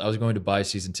Daniels, I was going to buy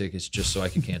season tickets just so I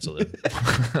could cancel them.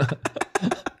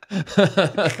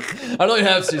 I don't even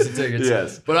have season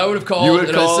tickets, but I would have called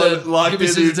and I said, give me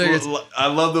season tickets. I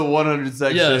love the 100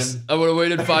 section. Yes, I would have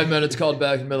waited 5 minutes, called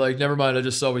back and been like, never mind, I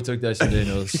just saw we took Dyson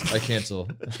Daniels. I cancel.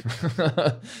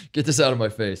 Get this out of my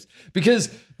face. Because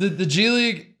the G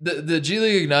League, the G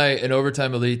League Ignite and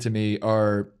Overtime Elite to me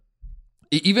are,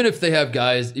 even if they have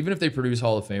guys, even if they produce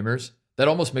Hall of Famers, that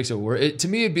almost makes it worse. To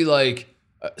me, it'd be like,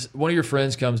 one of your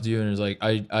friends comes to you and is like,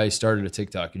 I started a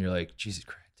TikTok, and you're like, Jesus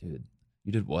Christ, dude.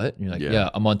 You did what? And you're like,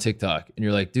 yeah, I'm on TikTok. And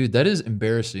you're like, dude, that is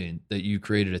embarrassing that you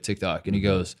created a TikTok. And he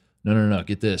goes, No.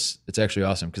 Get this. It's actually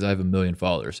awesome because I have 1 million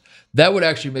followers. That would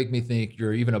actually make me think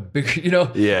you're even a bigger,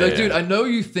 dude, I know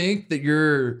you think that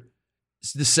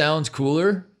this sounds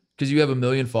cooler because you have 1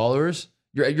 million followers.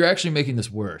 You're actually making this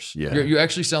worse. Yeah. You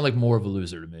actually sound like more of a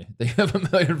loser to me. They have 1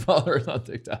 million followers on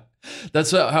TikTok.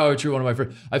 That's how I treat one of my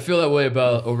friends. I feel that way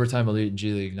about Overtime Elite and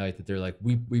G League Ignite, that they're like,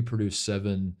 we produce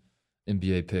 7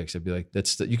 NBA picks. I'd be like,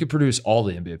 you could produce all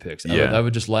the NBA picks. I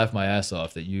would just laugh my ass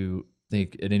off that you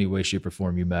think in any way, shape, or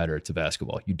form you matter to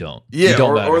basketball. You don't. Yeah, you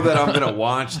don't or that I'm gonna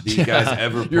watch these guys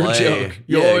ever play. You're a joke.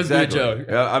 You'll always be a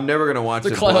joke. I'm never gonna watch it's a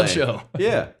them clown play. show.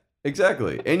 Yeah,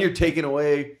 exactly. And you're taking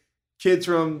away kids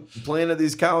from playing at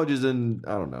these colleges, and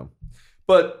I don't know.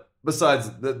 But that's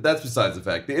besides the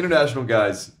fact. The international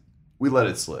guys, we let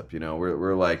it slip.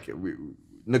 We're like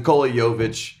Nikola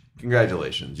Jovic.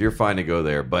 Congratulations, you're fine to go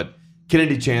there. But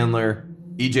Kennedy Chandler,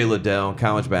 EJ Liddell,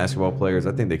 college basketball players,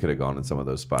 I think they could have gone in some of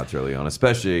those spots early on,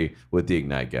 especially with the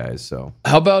Ignite guys. So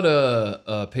how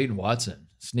about Peyton Watson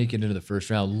sneaking into the first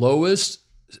round? Lowest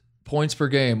points per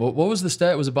game. What was the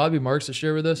stat? Was it Bobby Marks that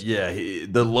shared with us? Yeah,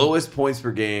 the lowest points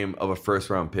per game of a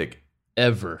first-round pick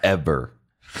ever.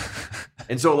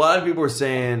 And so a lot of people are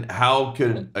saying, how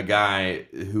could a guy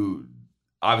who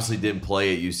obviously didn't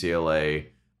play at UCLA,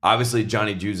 obviously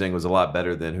Johnny Juzang was a lot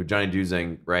better than who Johnny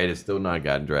Juzang, right, has still not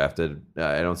gotten drafted.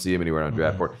 I don't see him anywhere on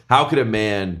draft board. How could a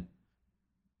man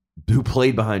who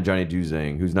played behind Johnny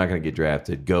Juzang, who's not going to get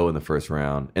drafted, go in the first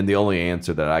round? And the only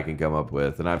answer that I can come up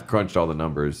with, and I've crunched all the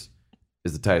numbers,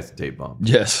 is the Tyson Tate bump.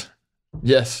 Yes.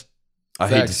 I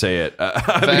hate to say it.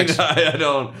 I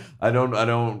don't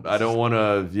want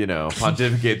to,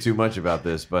 pontificate too much about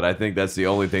this, but I think that's the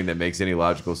only thing that makes any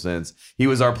logical sense. He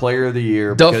was our player of the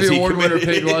year. Duffy Award winner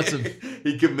Peyton Watson.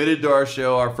 He committed to our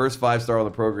show, our first 5-star on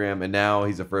the program, and now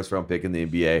he's a first-round pick in the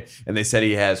NBA. And they said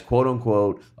he has, quote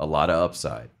unquote, a lot of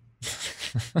upside.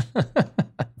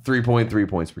 3.3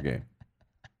 points per game.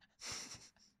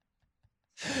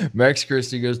 Max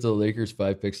Christie goes to the Lakers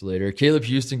 5 picks later. Caleb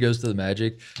Houston goes to the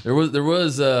Magic. There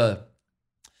was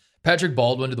Patrick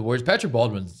Baldwin to the Warriors. Patrick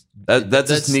Baldwin's that's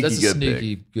a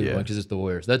sneaky good one because it's the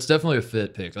Warriors. That's definitely a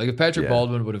fit pick. Like if Patrick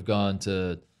Baldwin would have gone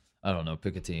to, I don't know,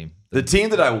 pick a team. The team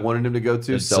that I wanted him to go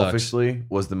to, selfishly,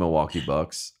 was the Milwaukee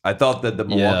Bucks. I thought that the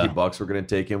Milwaukee Bucks were going to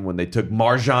take him when they took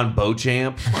Marjan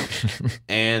Beauchamp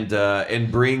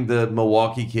and bring the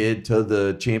Milwaukee kid to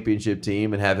the championship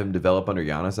team and have him develop under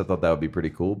Giannis. I thought that would be pretty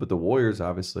cool. But the Warriors,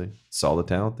 obviously, saw the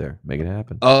talent there. Make it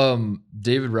happen.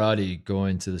 David Roddy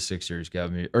going to the Sixers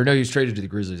got me. Or no, he was traded to the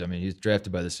Grizzlies. I mean, he's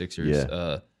drafted by the Sixers.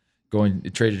 Yeah.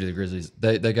 Traded to the Grizzlies.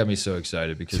 That got me so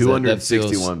excited because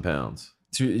 261 pounds.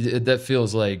 That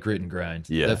feels like grit and grind.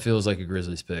 Yeah, that feels like a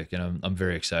Grizzlies pick, and I'm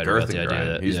very excited about the idea.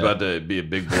 That he's about to be a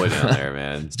big boy down there,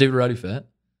 man. Is David Roddy fat?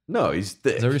 No, he's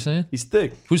thick. Is that what you're saying? He's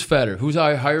thick. Who's fatter? Who's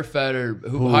higher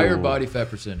body fat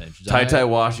percentage? Ty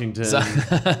Washington,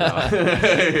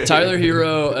 Tyler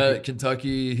Hero at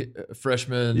Kentucky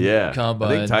freshman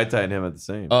combine. I think Ty and him at the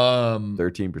same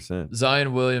 13%.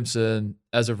 Zion Williamson,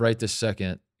 as of right this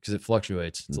second, because it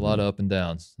fluctuates. It's a lot of up and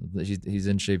downs. He's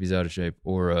in shape, he's out of shape,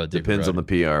 or depends on the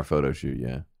PR photo shoot.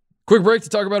 Yeah. Quick break to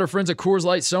talk about our friends at Coors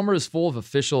Light. Summer is full of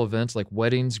official events like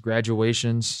weddings,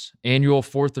 graduations, annual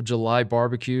 4th of July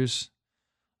barbecues,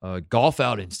 golf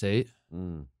outings, Tate.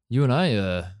 You and I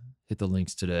hit the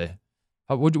links today.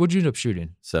 What'd you end up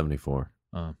shooting? 74.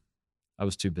 I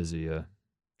was too busy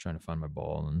trying to find my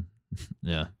ball, and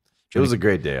yeah. It was a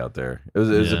great day out there. It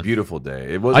was a beautiful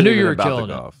day. It wasn't I knew even you were about killing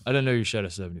the golf. it. I didn't know you shot a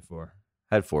 74.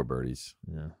 Had 4 birdies.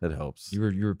 Yeah, that helps. You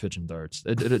were pitching darts.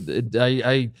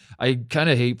 I kind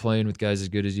of hate playing with guys as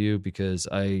good as you because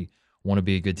I want to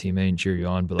be a good teammate and cheer you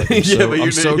on, but like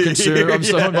I'm so concerned. I'm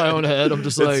so in my own head. I'm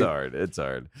just like it's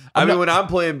hard. I mean, when I'm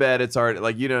playing bad, it's hard.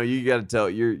 Like you got to tell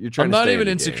you're trying. I'm to not stay even in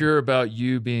the insecure game. about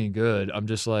you being good. I'm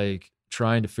just like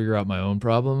trying to figure out my own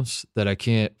problems that I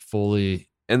can't fully.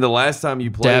 And the last time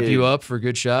you played, dap you up for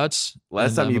good shots.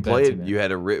 Last time you played, you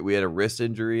had we had a wrist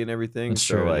injury and everything. That's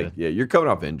so true, you're coming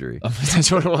off injury. That's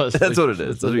what it was. That's what it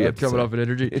is. That's what you have to coming say. off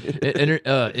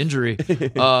an injury.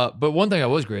 But one thing I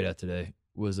was great at today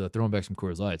was throwing back some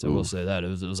Coors Lights. I will say that it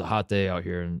was a hot day out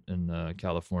here in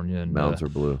California, and mountains were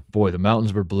blue. Boy, the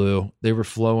mountains were blue. They were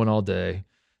flowing all day.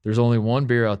 There's only one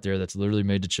beer out there that's literally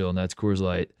made to chill, and that's Coors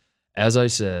Light. As I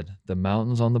said, the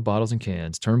mountains on the bottles and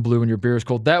cans turn blue when your beer is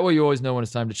cold. That way you always know when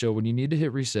it's time to chill. When you need to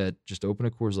hit reset, just open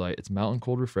a Coors Light. It's mountain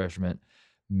cold refreshment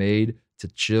made to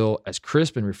chill, as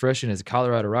crisp and refreshing as the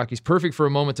Colorado Rockies. Perfect for a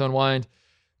moment to unwind.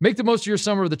 Make the most of your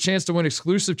summer with a chance to win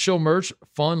exclusive chill merch,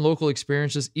 fun local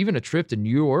experiences, even a trip to New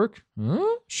York,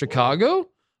 Chicago,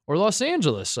 or Los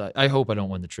Angeles. I hope I don't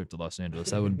win the trip to Los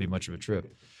Angeles. That wouldn't be much of a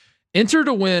trip. Enter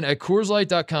to win at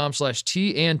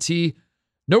CoorsLight.com/TNT.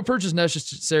 No purchase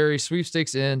necessary.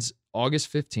 Sweepstakes ends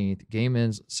August 15th. Game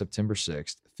ends September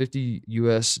 6th. 50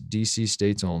 U.S. D.C.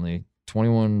 states only.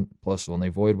 21 plus only.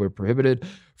 Void where prohibited.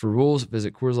 For rules,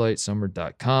 visit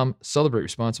CoorsLightSummer.com. Celebrate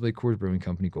responsibly. Coors Brewing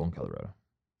Company, Golden, Colorado.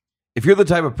 If you're the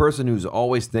type of person who's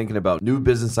always thinking about new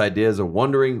business ideas or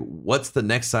wondering what's the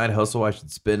next side hustle I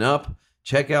should spin up,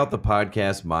 check out the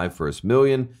podcast My First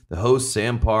Million. The hosts,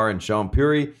 Sam Parr and Sean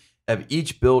Puri, have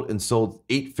each built and sold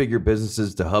 8-figure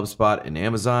businesses to HubSpot and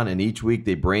Amazon, and each week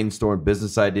they brainstorm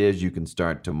business ideas you can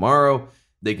start tomorrow.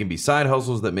 They can be side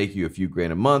hustles that make you a few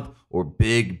grand a month or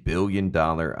big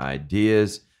billion-dollar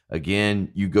ideas.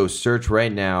 Again, you go search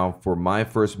right now for My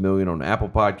First Million on Apple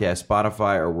Podcasts,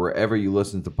 Spotify, or wherever you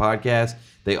listen to podcasts.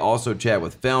 They also chat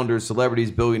with founders,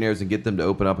 celebrities, billionaires, and get them to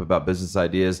open up about business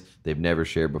ideas they've never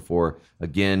shared before.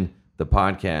 Again, the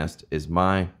podcast is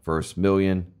My First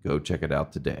Million. Go check it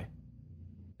out today.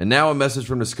 And now a message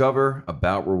from Discover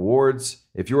about rewards.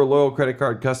 If you're a loyal credit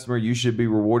card customer, you should be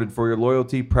rewarded for your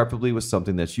loyalty, preferably with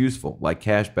something that's useful, like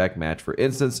Cashback Match, for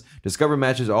instance. Discover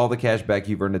matches all the cash back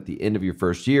you've earned at the end of your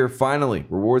first year. Finally,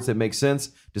 rewards that make sense.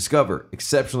 Discover,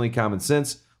 exceptionally common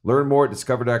sense. Learn more at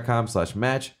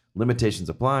discover.com/match. Limitations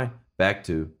apply. Back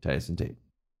to Tyson Tate.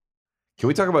 Can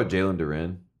we talk about Jalen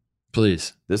Duren?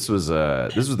 Please. This was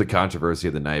the controversy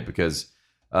of the night because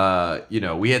we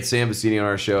had Sam Vecini on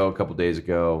our show a couple days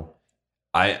ago.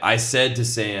 I said to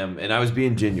Sam, and I was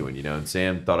being genuine, and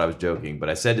Sam thought I was joking, but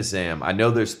I said to Sam, I know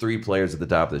there's 3 players at the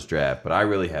top of this draft, but I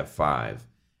really have 5.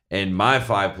 And my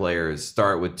 5 players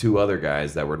start with 2 other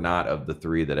guys that were not of the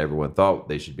 3 that everyone thought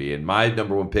they should be. And my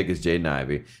number 1 pick is Jaden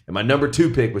Ivey, and my number 2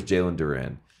 pick was Jalen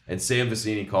Duren. And Sam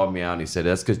Vecini called me out and he said,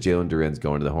 that's because Jalen Duren's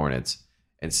going to the Hornets.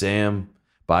 And Sam,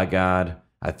 by God,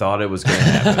 I thought it was going to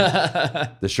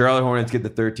happen. The Charlotte Hornets get the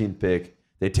 13th pick.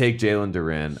 They take Jalen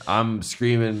Duren. I'm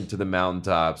screaming to the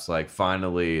mountaintops, like,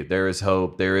 finally, there is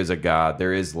hope. There is a God.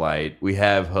 There is light. We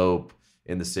have hope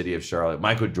in the city of Charlotte.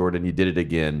 Michael Jordan, you did it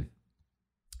again,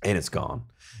 and it's gone.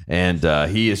 And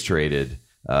he is traded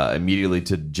immediately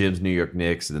to Jim's New York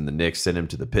Knicks, and then the Knicks sent him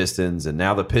to the Pistons. And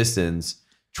now the Pistons,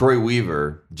 Troy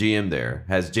Weaver, GM there,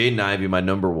 has Jaden Ivey, my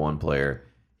number 1 player.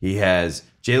 He has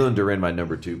Jalen Duren, my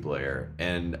number 2 player,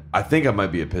 and I think I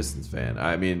might be a Pistons fan.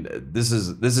 I mean, this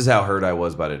is how hurt I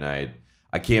was by tonight.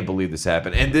 I can't believe this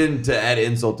happened. And then to add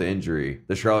insult to injury,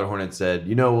 the Charlotte Hornets said,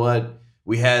 you know what?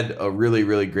 We had a really,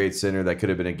 really great center that could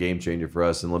have been a game changer for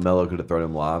us, and LaMelo could have thrown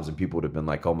him lobs, and people would have been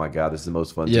like, oh my God, this is the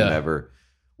most fun team ever.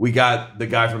 We got the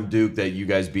guy from Duke that you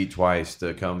guys beat twice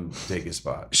to come take his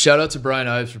spot. Shout out to Brian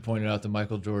Ives for pointing out that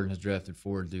Michael Jordan has drafted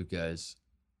 4 Duke guys.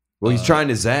 Well, he's trying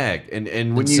to zag, and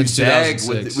when you zag,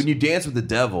 when you dance with the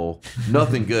devil,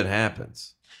 nothing good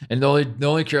happens. And the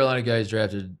only Carolina guy he's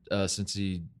drafted since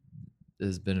he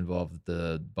has been involved with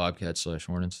the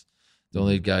Bobcats/Hornets, the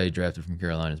only guy he drafted from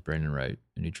Carolina is Brandon Wright,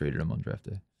 and he traded him on draft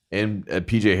day. And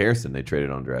PJ Harrison, they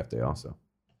traded on draft day also.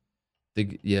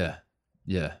 Yeah.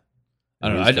 I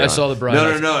don't know. I saw the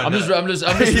Brian. No. I'm just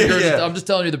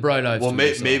telling you the Brian Ives. Well,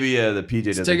 maybe the PJ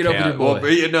doesn't take it up with your boy.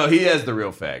 Well, he has the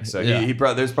real facts. So he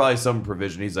probably, there's probably some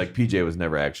provision. He's like, PJ was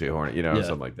never actually a Hornet, or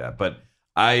something like that. But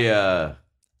I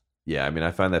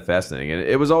find that fascinating. And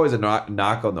it was always a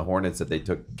knock on the Hornets that they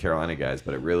took Carolina guys,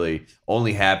 but it really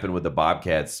only happened with the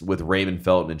Bobcats with Raymond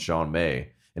Felton and Sean May.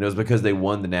 And it was because they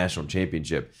won the national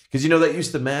championship. Because, that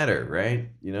used to matter, right?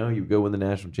 You go win the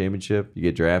national championship, you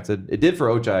get drafted. It did for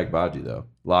Ochai Agbaji, though.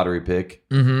 Lottery pick.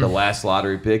 Mm-hmm. The last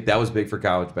lottery pick. That was big for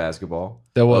college basketball.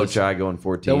 That was. Ochai going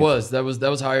 14th. That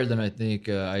was higher than I think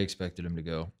I expected him to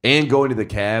go. And going to the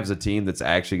Cavs, a team that's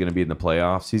actually going to be in the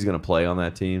playoffs. He's going to play on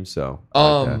that team, so.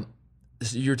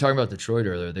 You were talking about Detroit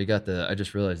earlier. They got I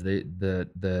just realized the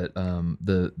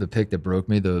pick that broke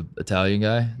me, the Italian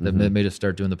guy that made us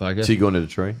start doing the podcast. Is he going to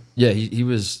Detroit? Yeah, he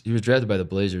was drafted by the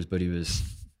Blazers, but he was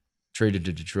traded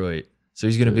to Detroit. So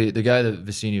he's gonna be the guy that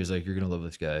Vecini was like, you're gonna love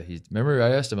this guy. Remember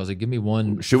I asked him, I was like, give me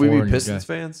one. Should we be Pistons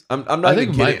fans? I'm not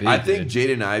even kidding. I think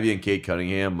dude. Jaden Ivey and Cade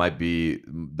Cunningham might be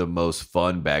the most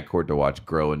fun backcourt to watch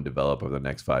grow and develop over the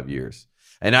next 5 years.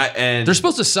 And they're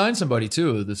supposed to sign somebody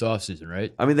too this offseason,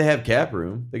 right? I mean, they have cap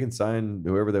room. They can sign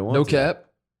whoever they want. No cap.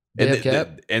 They have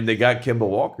cap. And they got Kemba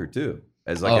Walker too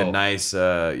as like a nice,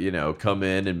 come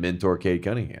in and mentor Cade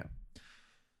Cunningham.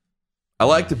 I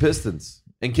like the Pistons,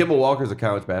 and Kemba Walker's a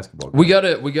college basketball guy.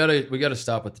 We gotta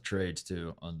stop with the trades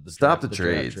too. On the stop the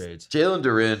trades. Jalen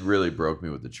Duren really broke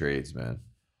me with the trades, man.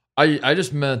 I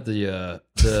just meant the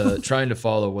trying to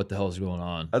follow what the hell is going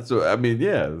on. That's what I mean,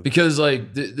 yeah. Because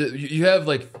like you have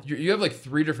like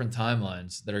 3 different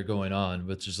timelines that are going on,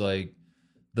 which is like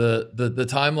the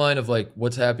timeline of like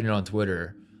what's happening on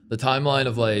Twitter, The timeline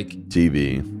of like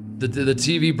TV. the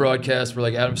TV broadcast where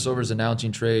like Adam Silver's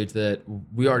announcing trades that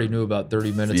we already knew about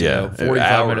 30 minutes ago,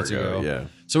 45 minutes ago. Yeah.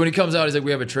 So when he comes out, he's like,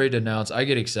 we have a trade to announce. I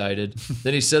get excited.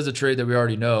 Then he says a trade that we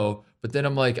already know. But then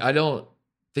I'm like, I don't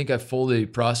think I fully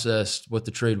processed what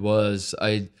the trade was.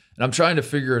 And I'm trying to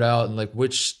figure it out and like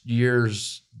which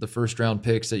years the first round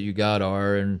picks that you got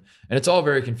are. And it's all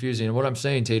very confusing. And what I'm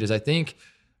saying, Tate, is I think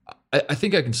I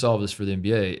can solve this for the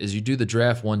NBA is you do the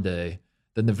draft one day.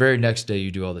 Then the very next day you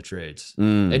do all the trades,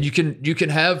 and you can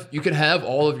have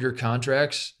all of your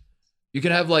contracts. You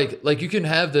can have like you can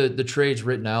have the trades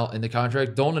written out in the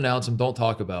contract. Don't announce them. Don't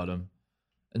talk about them.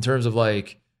 In terms of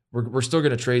like we're still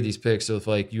going to trade these picks. So if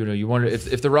like you wonder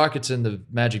if the Rockets and the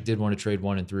Magic did want to trade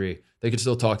 1 and 3, they could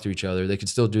still talk to each other. They could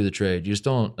still do the trade. You just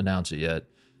don't announce it yet.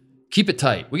 Keep it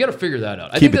tight. We got to figure that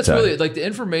out. I think that's really like the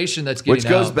information that's getting Which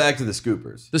goes out. back to the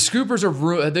scoopers. The scoopers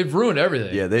are they've ruined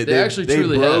everything. Yeah, they actually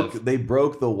truly have. They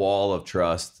broke the wall of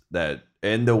trust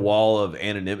and the wall of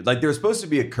anonymity. Like there was supposed to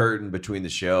be a curtain between the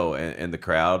show and the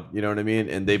crowd. You know what I mean?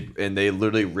 And they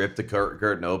literally ripped the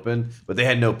curtain open, but they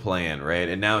had no plan, right?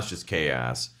 And now it's just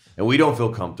chaos, and we don't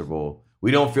feel comfortable. We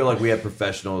don't feel like we have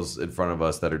professionals in front of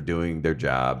us that are doing their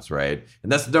jobs, right?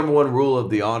 And that's the number one rule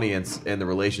of the audience and the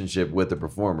relationship with the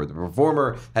performer. The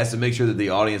performer has to make sure that the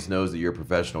audience knows that you're a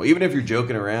professional. Even if you're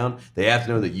joking around, they have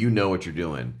to know that you know what you're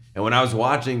doing. And when I was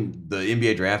watching the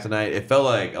NBA draft tonight, it felt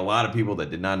like a lot of people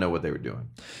that did not know what they were doing.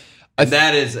 And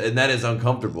that is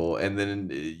uncomfortable. And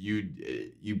then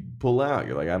you pull out.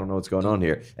 You're like, I don't know what's going on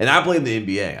here. And I blame the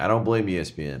NBA. I don't blame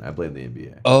ESPN. I blame the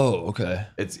NBA. Oh, okay.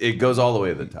 It goes all the way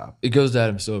to the top. It goes to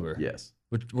Adam Silver. Yes.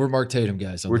 We're Mark Tatum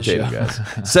guys on We're the Tatum show.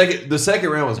 guys. The second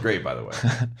round was great, by the way.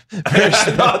 I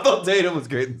thought Tatum was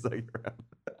great in the second round.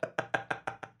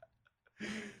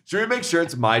 Should we make sure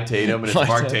it's my Tatum and it's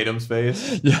Mark Tatum's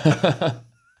face? Yeah.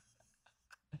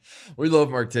 We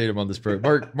love Mark Tatum on this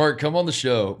program. Mark, come on the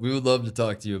show. We would love to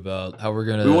talk to you about how we're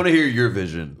gonna. We want to hear your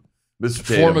vision, Mr.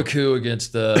 Tatum. Form a coup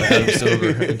against Adam Silver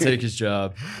and take his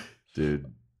job,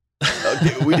 dude.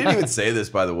 Okay, we didn't even say this,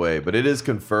 by the way, but it is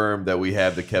confirmed that we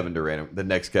have the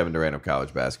next Kevin Durant of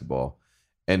college basketball,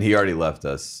 and he already left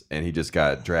us, and he just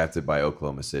got drafted by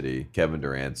Oklahoma City, Kevin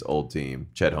Durant's old team,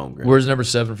 Chet Holmgren. Where's number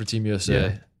 7 for Team USA?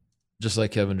 Yeah. Just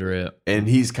like Kevin Durant. And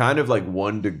he's kind of like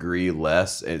 1 degree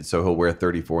less, and so he'll wear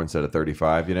 34 instead of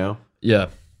 35, you know? Yeah.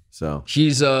 So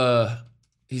he's a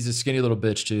skinny little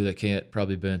bitch too that can't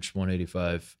probably bench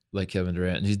 185 like Kevin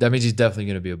Durant. And that means he's definitely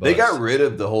going to be a bust. They got rid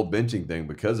of the whole benching thing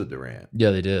because of Durant.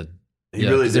 Yeah, they did. He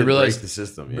really did break the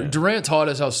system. Yeah. Durant taught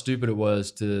us how stupid it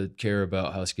was to care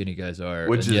about how skinny guys are.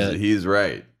 He's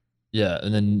right. Yeah,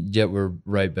 and then yet we're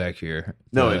right back here.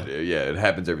 No, it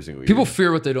happens every single year. People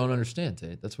fear what they don't understand,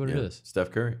 Tate. That's what it is.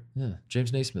 Steph Curry. Yeah,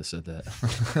 James Naismith said that.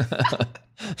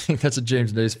 I think that's a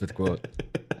James Naismith quote.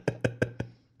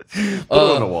 Put it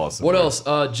on the wall somewhere. What else?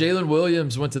 Jalen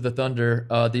Williams went to the Thunder.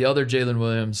 The other Jalen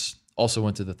Williams also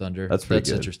went to the Thunder. That's good.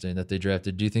 Interesting that they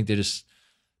drafted. Do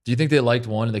you think they liked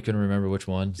one and they couldn't remember which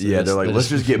one? So yeah, they're like, let's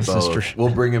just get both. We'll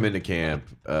bring them into camp,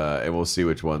 and we'll see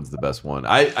which one's the best one.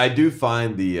 I do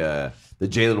find the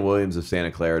Jalen Williams of Santa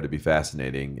Clara to be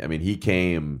fascinating. I mean, he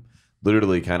came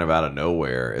literally kind of out of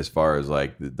nowhere as far as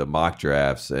like the mock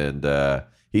drafts, and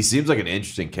he seems like an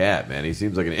interesting cat, man. He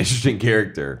seems like an interesting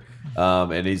character,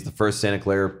 and he's the first Santa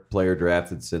Clara player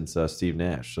drafted since Steve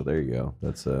Nash. So there you go.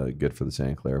 That's good for the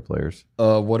Santa Clara players.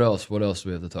 What else? What else do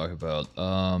we have to talk about?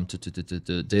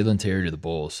 Dalen Terry to the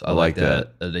Bulls. I like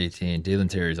that at 18. Dalen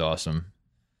Terry's awesome.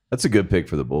 That's a good pick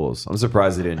for the Bulls. I'm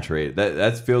surprised they didn't trade.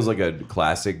 That feels like a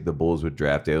classic. The Bulls would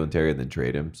draft Dalen Terry and then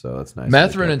trade him. So that's nice.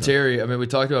 Mathurin and Terry. I mean, we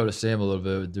talked about with Sam a little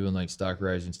bit, doing like stock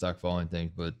rising, stock falling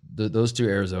things. But those two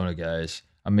Arizona guys.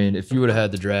 I mean, if you would have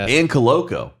had the draft and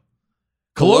Koloko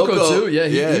too. Yeah,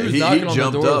 he was knocking on the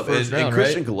door of the first round, and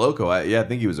Christian right? Koloko, I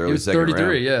think he was early he was second 33,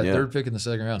 round. Yeah, third pick in the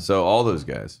second round. So all those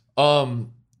guys.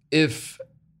 If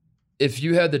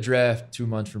you had the draft 2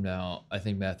 months from now, I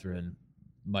think Mathurin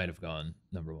might have gone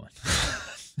number 1.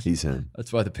 He's him.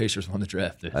 That's why the Pacers won the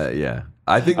draft. Yeah,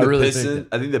 I think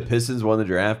the Pistons won the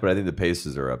draft, but I think the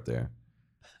Pacers are up there.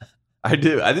 I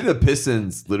do. I think the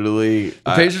Pistons literally.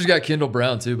 The Pacers got Kendall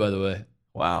Brown too, by the way.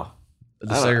 Wow.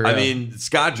 I mean,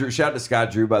 Scott Drew. Shout out to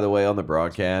Scott Drew, by the way, on the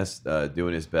broadcast,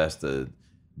 doing his best.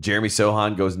 Jeremy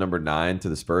Sohan goes number 9 to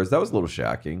the Spurs. That was a little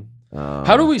shocking.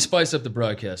 How do we spice up the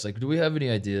broadcast? Like, do we have any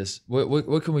ideas?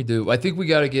 What can we do? I think we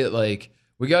got to get like.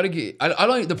 We got to get. I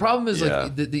don't. The problem is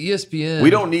like the ESPN. We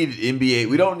don't need NBA.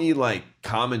 We don't need like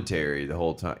commentary the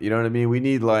whole time. You know what I mean? We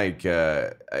need like.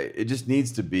 It just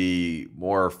needs to be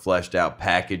more fleshed out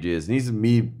packages. It needs to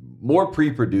be more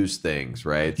pre-produced things,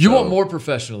 right? You So want more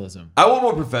professionalism. I want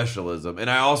more professionalism, and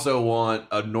I also want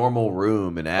a normal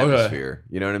room and atmosphere.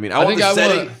 You know what I mean? I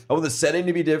want the setting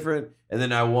to be different, and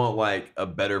then I want like a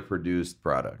better produced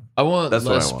product. I want That's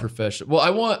less what I want. professional.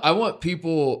 Well, I want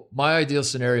people. My ideal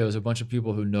scenario is a bunch of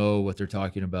people who know what they're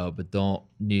talking about, but don't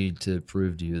need to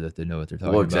prove to you that they know what they're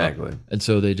talking Well, about. exactly. And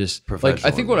so they just like.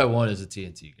 I think what I want is a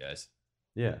TNT, guys.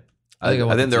 Yeah. I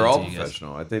think they're all TNT, guys.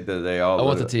 professional. I think that they all. I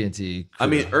want the TNT. I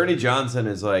mean, Ernie Johnson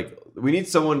is like, we need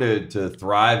someone to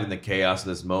thrive in the chaos of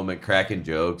this moment, cracking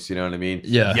jokes. You know what I mean?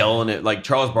 Yeah. Yelling at, like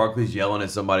Charles Barkley's yelling at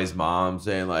somebody's mom,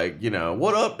 saying like,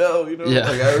 what up, though? Yeah.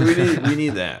 Like, we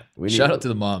need that. Shout out to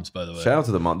the moms, by the way. Shout out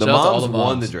to the mom. The Shout out to all moms the won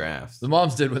moms. the draft. The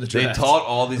moms did win the draft. They taught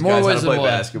all these More guys how ways to than play one.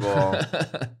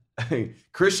 basketball.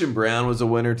 Christian Brown was a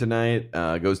winner tonight.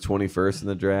 Goes 21st in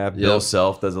the draft. Yep. Bill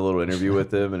Self does a little interview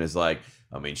with him and is like,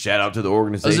 I mean, shout out to the That was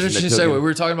organization. an interesting that took segue. We him.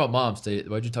 were talking about moms.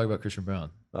 Why'd you talk about Christian Brown?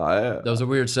 Oh, yeah. That was a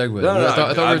weird segue. No, I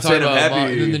thought we I'm were talking saying I'm about happy-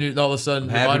 mom, and then all of a sudden I'm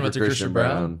your happy mind for went to Christian Christian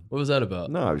Brown. Brown. What was that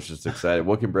about? No, I was just excited.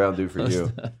 What can Brown do for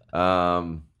you?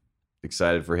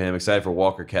 Excited for him. Excited for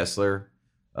Walker Kessler.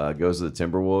 Goes to the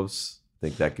Timberwolves.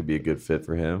 Think that could be a good fit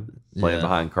for him. Playing Yeah.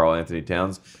 behind Karl Anthony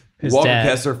Towns. His Walker dad-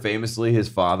 Kessler, famously, his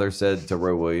father said to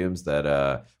Roy Williams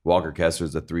that Walker Kessler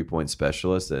is a 3-point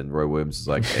specialist, and Roy Williams is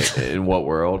like, in what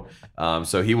world?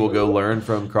 So he will go learn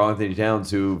from Karl Anthony Towns,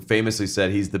 who famously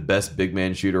said he's the best big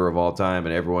man shooter of all time,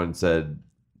 and everyone said,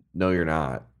 no, you're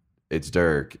not. It's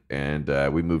Dirk, and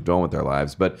we moved on with our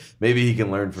lives. But maybe he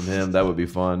can learn from him. That would be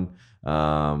fun.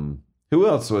 Who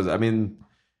else was? I mean,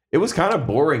 it was kind of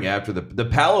boring after the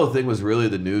Paolo thing was really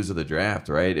the news of the draft,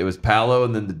 right? It was Paolo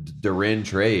and then the Duren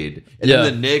trade, and Yeah.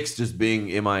 then the Knicks just being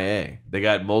MIA. They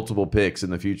got multiple picks in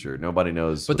the future. Nobody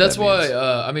knows. But what that's that why, means.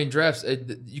 I mean, drafts,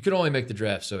 you can only make the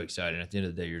draft so exciting. At the end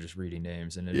of the day, you're just reading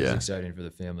names, and it is Yeah. exciting for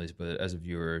the families. But as a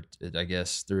viewer, I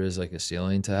guess there is like a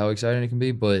ceiling to how exciting it can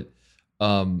be. But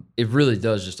it really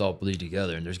does just all bleed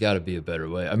together, and there's got to be a better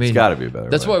way. I mean, It's got to be a better.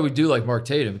 that's way. why we do like Mark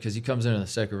Tatum, because he comes in the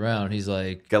second round. He's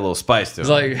like, Got a little spice to he's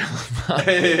him.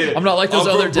 like, I'm not like those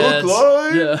I'm other from dads.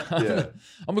 Brooklyn. Yeah. Yeah.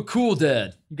 I'm a cool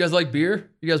dad. You guys like beer?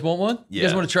 You guys want one? You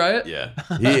guys Yeah. want to try it? Yeah,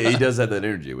 he does have that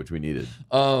energy, which we needed.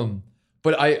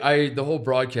 But I the whole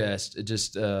broadcast, it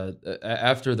just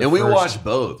after the And we first- watched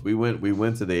both. We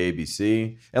went to the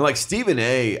ABC, and like Stephen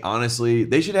A. Honestly,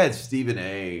 they should have had Stephen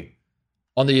A.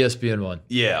 on the ESPN one.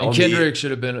 Yeah, And on Kendrick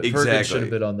should have been Perkins Exactly. should have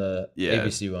been on the Yeah.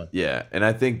 ABC one. Yeah, and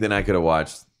I think then I could have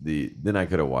watched the.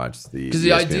 Because the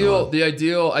ESPN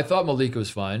ideal, I thought Malika was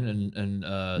fine, and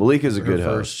Malika's a her good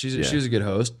first- host. She Yeah. was a good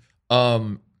host.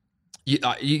 You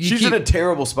She's keep, in a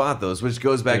terrible spot though, which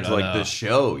goes back Dude, to I like know. the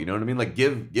show. You know what I mean? Like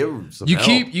give her some. you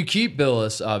help. keep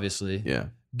Billis, obviously. Yeah.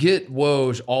 Get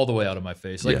Woj all the way out of my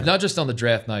face. Like Yeah. not just on the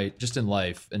draft night, just in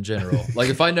life in general. Like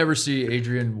if I never see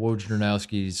Adrian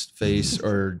Wojnarowski's face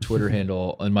or Twitter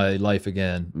handle in my life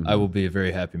again, Mm-hmm. I will be a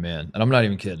very happy man. And I'm not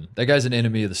even kidding. That guy's an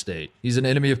enemy of the state. He's an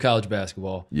enemy of college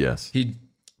basketball. Yes. He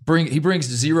brings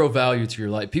zero value to your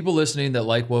life. People listening that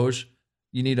like Woj,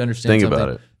 you need to understand Think something.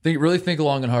 about it. Think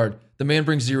long and hard. The man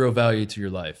brings zero value to your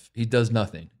life. He does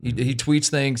nothing. He tweets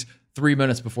things 3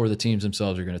 minutes before the teams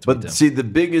themselves are going to tweet But them. see, the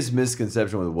biggest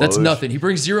misconception with Woj, That's nothing. He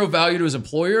brings zero value to his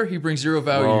employer. He brings zero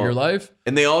value to Well, your life.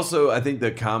 And they also, I think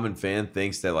the common fan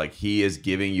thinks that like he is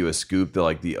giving you a scoop that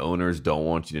like the owners don't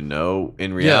want you to know.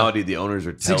 In reality, the owners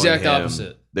are telling exact him.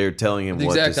 opposite. They're telling him The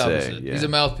what to exact opposite. say. Yeah. He's a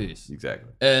mouthpiece.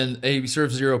 Exactly. And he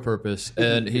serves zero purpose,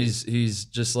 and he's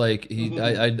just like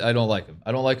I don't like him.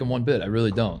 I don't like him one bit. I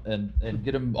really don't. And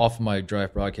get him off of my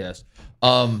draft broadcast.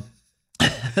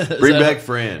 Bring back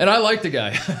Fran. And I like the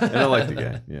guy. And I like the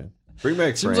guy. Yeah. Bring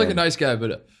back Seems Fran. like a nice guy,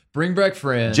 but bring back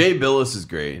Fran. Jay Billis is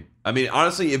great. I mean,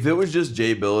 honestly, if it was just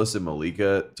Jay Billis and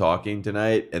Malika talking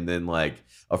tonight, and then like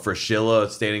a Frashilla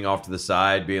standing off to the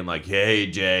side, being like, "Hey,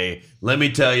 Jay, let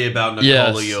me tell you about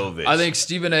Nikola Jovic." I think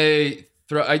Stephen A.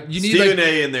 You need Stephen like,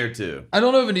 A. in there too. I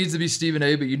don't know if it needs to be Stephen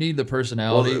A. But you need the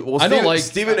personality. I don't like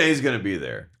Stephen A. is going to be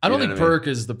there. I don't You think know what Perk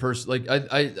is the person. Like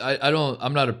I don't.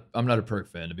 I'm not a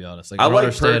Perk fan, to be honest. Like I what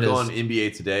like Perk understand on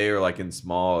NBA Today or like in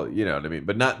small, you know what I mean?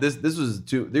 But not this. This was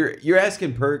too. You're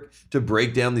asking Perk to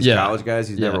break down these Yeah. college guys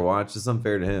he's Yeah. never watched. It's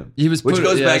unfair to him. He was which put,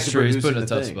 goes yeah, back that's to true. He's producing put in a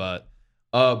the tough thing. spot.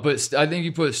 But I think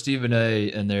you put Stephen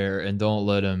A. in there and don't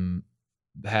let him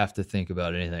have to think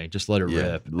about anything. Just let it Yeah.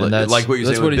 rip. Like And that's what you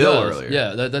that's said what with he Bill does. earlier.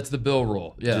 Yeah, that's the Bill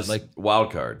rule. Yeah, Just like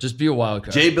wild card. just be a wild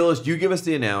card. Jay Billis, you give us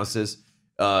the analysis.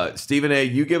 Stephen A.,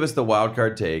 you give us the wild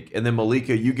card take, and then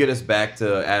Malika, you get us back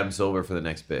to Adam Silver for the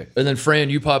next pick. and then Fran,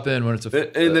 you pop in when it's And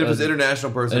then if it's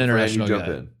international person, an Fran, international you jump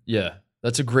guy. in. Yeah,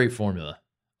 that's a great formula.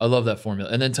 I love that formula.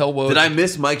 And then tell Woj. Did I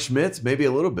miss Mike Schmitz? Maybe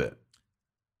a little bit.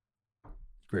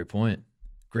 Great point.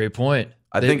 Great point.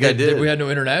 I think I did. We had no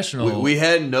international. We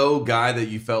had no guy that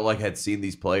you felt like had seen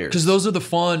these players. Because those are the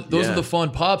fun. Those are the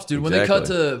fun pops, dude. When they cut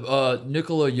to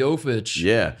Nikola Jovic,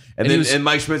 yeah, and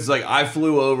Mike Schmitz is like, I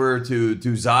flew over to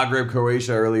Zagreb,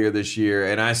 Croatia earlier this year,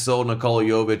 and I saw Nikola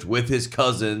Jovic with his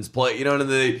cousins play. You know, and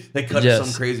they cut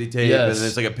some crazy tape, and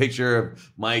it's like a picture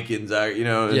of Mike and Zagreb. You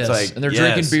know, it's like, and they're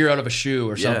drinking beer out of a shoe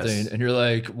or something, and you're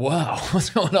like, wow, what's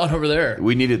going on over there?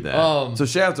 We needed that. So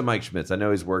shout out to Mike Schmitz. I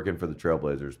know he's working for the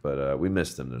Trailblazers, but we missed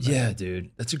him tonight. Yeah,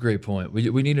 dude, that's a great point. We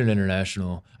need an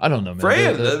international. I don't know, man.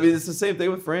 Fran. I mean, it's the same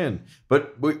thing with Fran.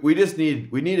 But we just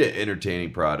need an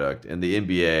entertaining product, and the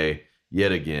NBA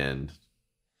yet again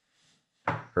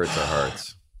hurts our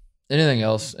hearts. Anything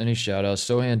else? Any shout outs?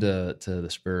 Sohan to the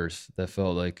Spurs. That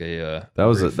felt like a that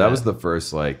was the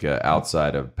first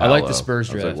outside of Paolo. I like the Spurs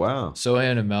draft. Like, wow.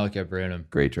 Sohan and Malachi Branham.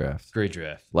 Great draft.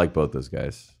 Like both those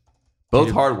guys. Both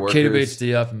hard workers. Keita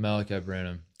Bates-Diop and Malachi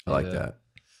Branham. I like that.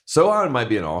 Sohan might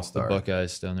be an all-star. The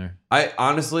Buckeyes down there. I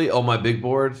honestly, on my big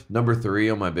board, number 3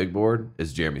 on my big board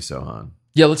is Jeremy Sohan.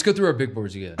 Yeah, let's go through our big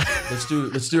boards again. Let's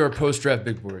do our post-draft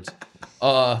big boards.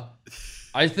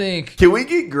 I think. Can we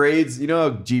get grades? You know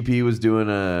how GP was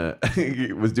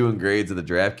doing grades of the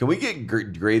draft. Can we get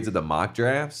grades of the mock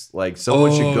drafts? Like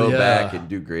someone should go back and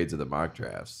do grades of the mock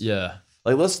drafts. Yeah.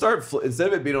 Like let's start instead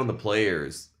of it being on the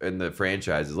players and the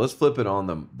franchises, let's flip it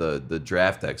on the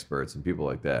draft experts and people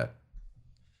like that.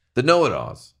 The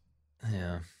know-it-alls.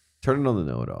 Yeah. Turn it on the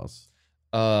know-it-alls.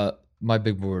 My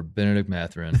big board, Benedict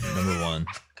Mathurin, number 1.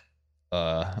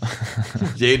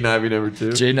 Jaden Ivey, number 2.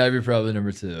 Jaden Ivey, probably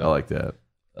number 2. I like that.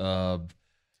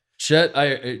 Chet,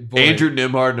 Andrew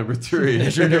Nembhard, number 3.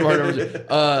 Andrew Nembhard,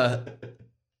 number 2.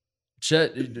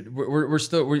 Chet,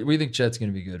 we think Chet's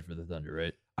going to be good for the Thunder,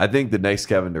 right? I think the next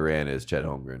Kevin Durant is Chet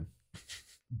Holmgren.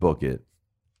 Book it.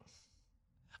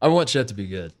 I want Chet to be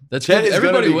good. That's Chet good.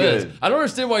 Everybody wins. Good. I don't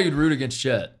understand why you'd root against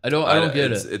Chet. I don't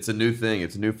get it. It's a new thing.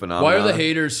 It's a new phenomenon. Why are the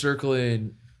haters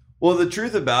circling? Well, the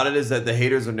truth about it is that the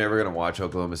haters are never going to watch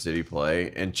Oklahoma City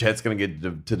play, and Chet's going to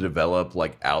get to develop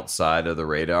like outside of the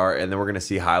radar, and then we're going to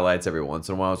see highlights every once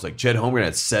in a while. It's like Chet Holmgren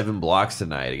had 7 blocks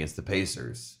tonight against the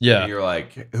Pacers. Yeah, and you're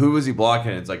like, who was he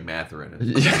blocking? It's like Mathurin.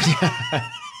 Yeah.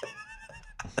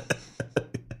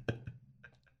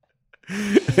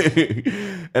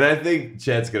 And I think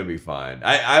Chet's going to be fine.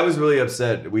 I was really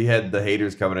upset. We had the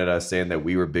haters coming at us saying that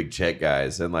we were big Chet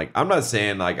guys. And like, I'm not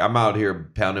saying like I'm out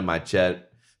here pounding my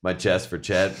chest for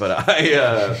Chet, but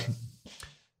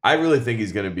I really think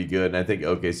he's going to be good. And I think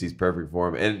OKC's perfect for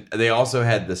him. And they also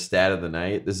had the stat of the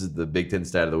night. This is the Big Ten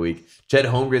stat of the week. Chet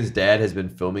Holmgren's dad has been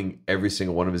filming every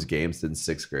single one of his games since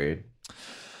 6th grade.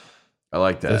 I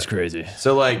like that. That's crazy.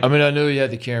 So, like, I mean, I knew he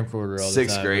had the camcorder all the time.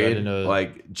 6th grade,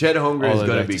 like, Chet Holmgren is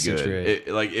going to be good.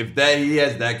 Like, if he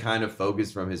has that kind of focus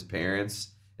from his parents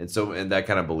and that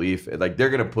kind of belief, like, they're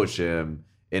going to push him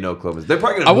in Oklahoma. They're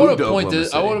probably going to move to Oklahoma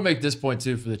City. I want to make this point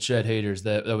too for the Chet haters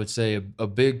that would say a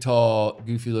big, tall,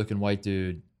 goofy-looking white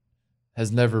dude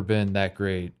has never been that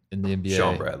great in the NBA.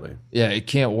 Sean Bradley. Yeah, it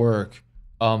can't work.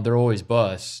 They're always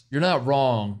busts. You're not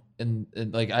wrong, and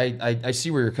like I see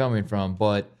where you're coming from,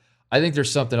 but I think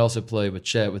there's something else at play with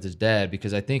Chet with his dad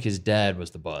because I think his dad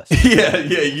was the bust. yeah,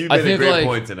 you made a great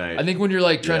point tonight. I think when you're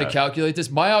like trying to calculate this,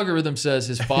 my algorithm says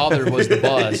his father was the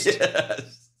bust.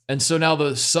 Yes. And so now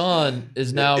the son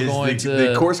is now going to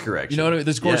the course correction. You know what I mean?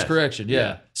 This course correction,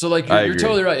 yeah. So like you're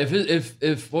totally right.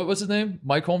 If what's his name?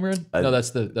 Mike Holmgren? No,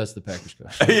 that's the Packers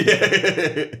coach.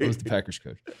 It was the Packers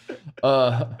coach.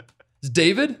 Is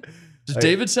David? Does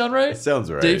David sound right? It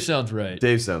sounds right. Dave sounds right.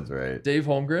 Dave sounds right. Dave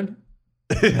Holmgren?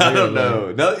 I don't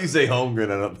know. Now that you say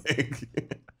Holmgren, I don't think.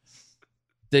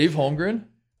 Dave Holmgren?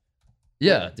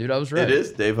 Yeah, dude, I was right. It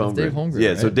is Dave Holmgren. Dave Holmgren. Yeah,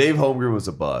 right? So Dave Holmgren was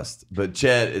a bust, but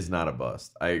Chet is not a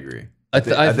bust. I agree. I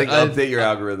think update your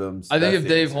algorithms. I think if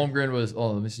Dave Holmgren was,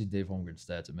 let me see Dave Holmgren's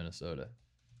stats at Minnesota.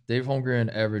 Dave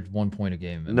Holmgren averaged 1 point a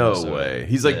game. In Minnesota. Way.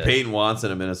 He's like Peyton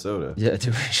Watson in Minnesota. Yeah,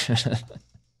 dude.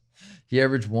 He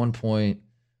averaged 1 point,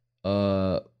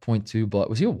 0.2 block.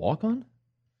 Was he a walk-on?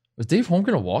 Was Dave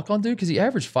Holmgren a walk-on, dude? Because he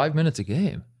averaged 5 minutes a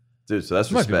game. Dude, so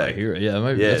that's respect.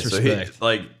 That's respect.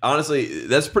 Like, honestly,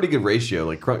 that's a pretty good ratio.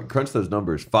 Like, crunch those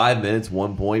numbers. 5 minutes,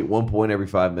 1 point, 1 point every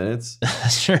 5 minutes.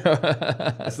 That's true.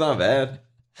 That's not bad.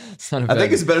 It's not I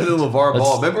think it's better than LeVar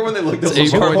Ball. Remember when they looked at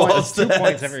LeVar Ball's 2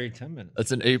 points every 10 minutes.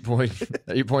 That's an 8 points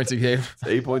a game.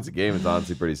 8 points a game is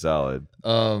honestly pretty solid.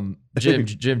 Jim,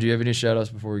 do you have any shout outs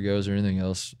before we go? Is there anything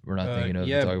else we're not thinking of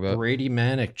to talk about? Brady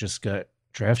Manick just got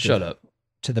drafted. Shut up.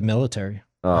 To the military.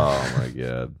 Oh my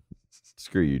God.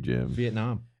 Screw you, Jim.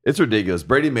 Vietnam. It's ridiculous.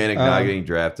 Brady Manick not getting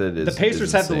drafted. The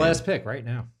Pacers have the last pick right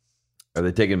now. Are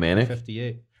they taking Manick?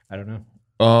 58. I don't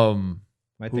know.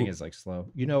 My thing is like slow.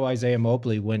 You know, Isaiah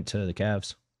Mobley went to the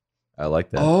Cavs. I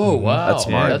like that. Oh wow, That's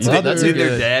smart. That's, You think, that's you a think their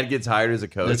good. dad gets hired as a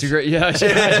coach? That's a great. Yeah.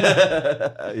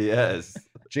 Yes.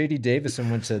 JD Davison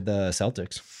went to the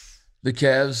Celtics. The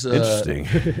Cavs. Interesting.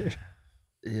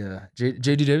 Yeah.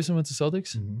 JD Davison went to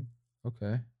Celtics.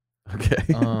 Okay.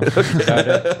 Okay.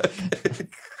 Okay.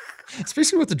 It's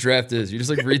basically what the draft is. You just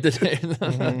like read the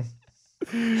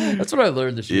name. That's what I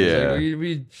learned this year.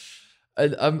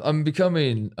 Like, I'm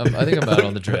becoming. I think I'm out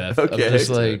on the draft. Okay. I'm just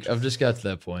like I've just got to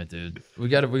that point, dude. We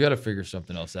got to figure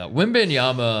something else out.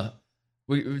 Wembanyama,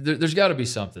 there's got to be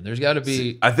something. There's got to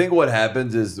be. I think what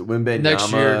happens is Wembanyama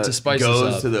Next year to spice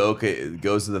goes this up.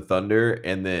 goes to the Thunder,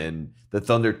 and then the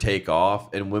Thunder take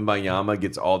off, and Wembanyama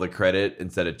gets all the credit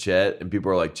instead of Chet, and people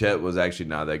are like, Chet was actually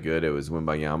not that good. It was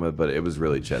Wembanyama, but it was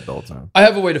really Chet the whole time. I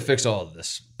have a way to fix all of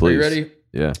this. Please. Are you ready?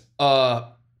 Yeah.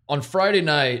 On Friday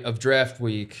night of draft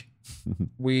week,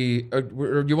 you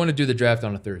want to do the draft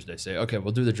on a Thursday. Say, okay,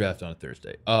 we'll do the draft on a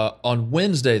Thursday. On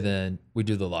Wednesday, then we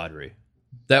do the lottery.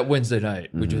 That Wednesday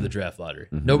night, we do the draft lottery.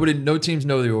 No teams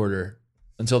know the order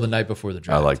until the night before the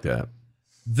draft. I like that.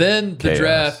 Then the Chaos.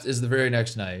 draft is the very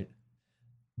next night,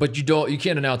 but you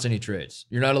can't announce any trades.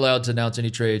 You're not allowed to announce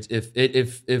any trades. If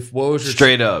Woj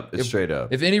Straight up. It's straight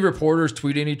up. If any reporters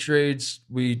tweet any trades,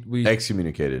 we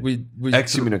Excommunicated. we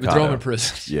Excommunicado. throw them in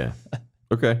prison. Yeah.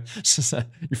 Okay.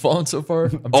 You following so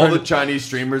far? All the Chinese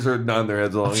streamers are nodding their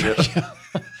heads along.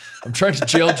 I'm trying to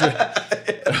jail.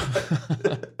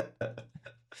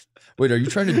 Wait, are you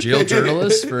trying to jail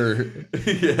journalists for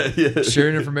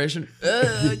sharing information?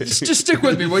 Just stick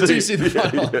with me. Wait till you see the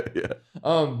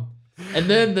final. And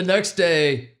then the next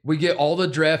day, we get all the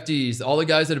draftees, all the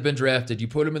guys that have been drafted. You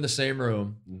put them in the same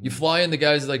room. You fly in the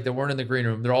guys like that weren't in the green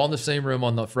room. They're all in the same room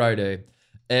on the Friday.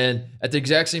 And at the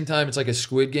exact same time, it's like a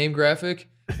Squid Game graphic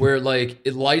where like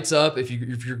it lights up if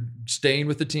you're staying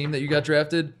with the team that you got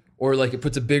drafted, or like it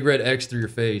puts a big red X through your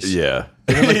face. Yeah.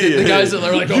 And like the guys that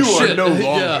are like, oh you shit. are no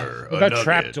longer. Yeah. What about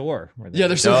trap door? Yeah,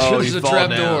 there's Oh, a you fall trap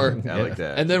down. door. I like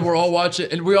that. And then we're all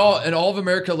watching, and all of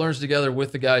America learns together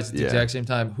with the guys at the Yeah. exact same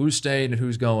time who's staying and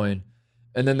who's going,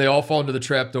 and then they all fall into the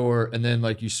trap door, and then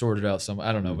like you sort it out some.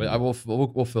 I don't know, but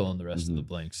we'll fill in the rest of the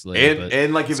blanks later.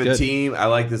 And like if a good. team, I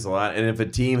like this a lot. And if a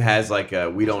team has like a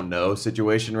we don't know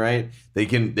situation, right? They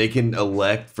can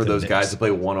elect for those guys to play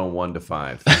 1-on-1 to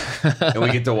 5, and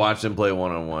we get to watch them play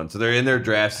 1-on-1. So they're in their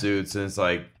draft suits, and it's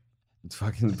like. It's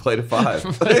fucking play to 5. You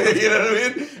know what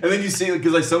I mean? And then you see,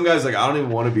 because like some guys like, I don't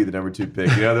even want to be the number 2 pick.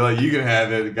 You know, they're like, you can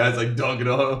have it. The guys like dunking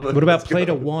on them. What about play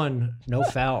to 1, no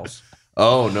fouls?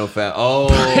 Oh, no foul.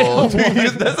 Oh, dude,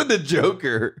 that's like the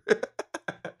Joker.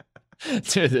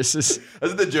 Dude, this is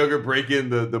That's the Joker breaking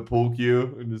the pool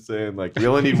cue and just saying like, we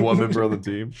only need one member on the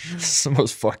team. the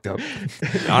most fucked up.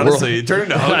 Honestly, it turned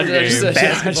into Hunger I just Games.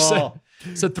 said- Basketball.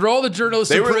 So throw all the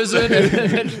journalists They in were- prison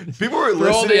and People were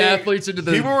throw all listening. the athletes into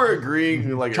the. People were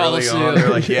agreeing like Coliseum. early on. They're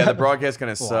like, yeah, the broadcast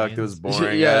kind of sucked. It was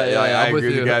boring. Yeah, I I'm with agree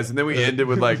with you you. guys. And then we ended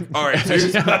with like, all right,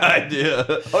 here's my idea.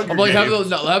 I'm like, have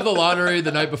the lottery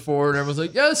the night before, and everyone's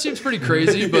like, yeah, this seems pretty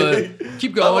crazy, but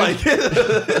keep I going. like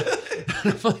it.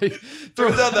 I'm like,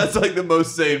 Turns out that's like the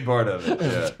most sane part of it.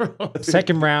 Yeah.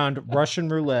 Second round, Russian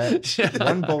roulette.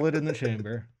 1 bullet in the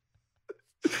chamber.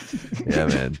 Yeah,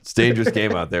 man. It's a dangerous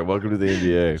game out there. Welcome to the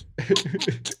NBA.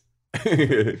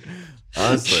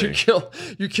 Honestly.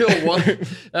 you kill one.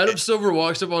 Adam Silver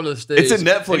walks up onto the stage. It's a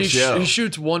Netflix and show. He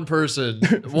shoots one person,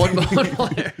 one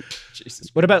player. Jesus.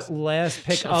 What about last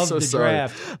pick I'm of so the sorry.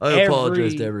 draft? I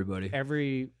apologize to everybody.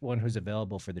 Everyone who's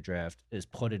available for the draft is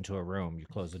put into a room. You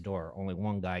close the door. Only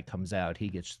one guy comes out. He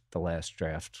gets the last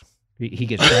draft. He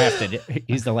gets drafted.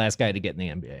 He's the last guy to get in the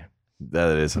NBA.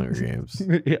 That is Hunger Games.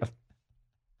 Yeah.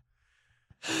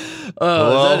 Is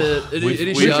that it?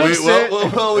 Any shots? We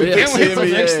Yeah, fixed we the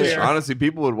fixed NBA. it. Honestly,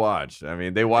 people would watch. I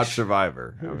mean, they watch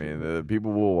Survivor. I mean,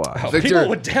 people will watch. Victor- People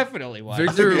would definitely watch.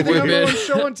 Victor It's the would number be- one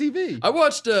show on TV. I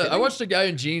watched a guy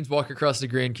in jeans walk across the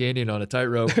Grand Canyon on a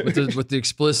tightrope with the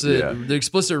explicit Yeah. the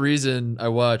explicit reason I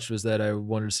watched was that I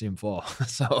wanted to see him fall.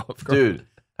 So of course, Dude,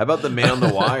 how about the Man on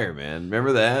the Wire, man?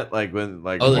 Remember that? Like when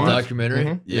like oh, the watch- documentary.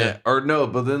 Mhm. Yeah. Or no,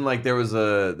 but then like there was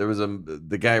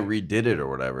the guy redid it or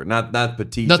whatever. Not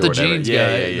Petite. Not or the whatever. jeans yeah,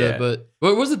 guy, Yeah, yeah. but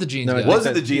was it the jeans No, guy? I Was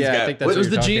think it the jeans yeah, guy? I think that's Was what the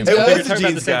you're talking jeans It guy? about. was We're the talking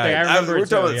about jeans same thing. guy. I remember We're it talking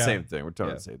too, about the yeah. same thing. We're talking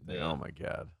about the same thing. Yeah. Oh my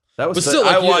god, that was. But So, still,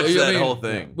 I like, watched I that mean, whole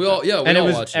thing. We all And it all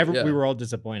was watched it. Yeah. we were all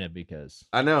disappointed because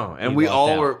I know, and We we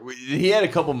all walked were. He had a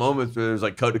couple moments where there was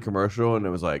like cut to commercial, and it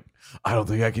was like, I don't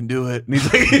think I can do it. And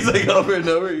he's like over and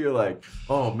over. You're like,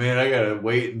 oh man, I gotta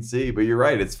wait and see. But you're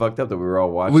right, it's fucked up that we were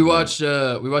all watching. We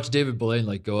that. watched David Blaine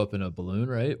like go up in a balloon,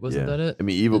 right? Wasn't Yeah. that it? I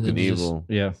mean, Evil And then you Knievel.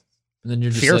 yeah, And then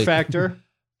you're just Fear like, Factor.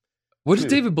 What did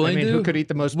David Blaine do? Who could eat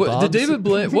the most What bugs?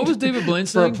 What was David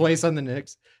Blaine's for a thing? place on the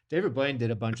Knicks? David Blaine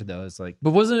did a bunch of those. Like,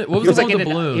 But wasn't it? What he was the like one with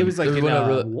the in balloon? he was like There in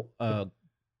wasn't a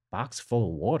box full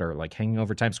of water, like hanging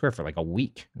over Times Square for like a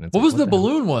week. And it's What like, was the hell?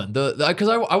 balloon one? Because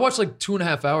I watched like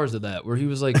 2.5 hours of that where he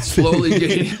was like slowly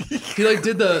getting. He like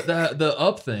did the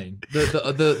Up thing,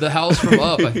 the house from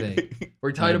Up, I think,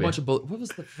 where he tied a Maybe. bunch of. What was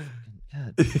the?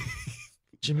 God.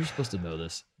 Jim, you're supposed to know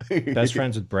this. Best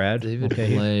friends with Brad. David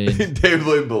Mulcahy. Blaine. David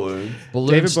Blaine balloon. Balloon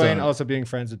David Blaine stunt. also being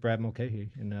friends with Brad Mulcahy.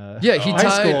 In, Yeah, he high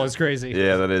tied- school is crazy.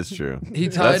 Yeah, that is true. He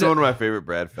tied That's one of my favorite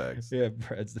Brad facts. Yeah,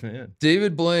 Brad's the man.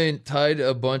 David Blaine tied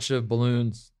a bunch of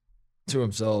balloons to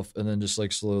himself and then just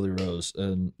like slowly rose.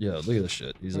 And yeah, look at this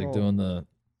shit. He's like doing the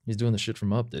shit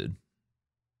from Up, dude.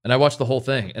 And I watched the whole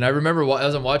thing. And I remember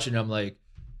as I'm watching, I'm like,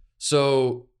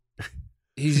 so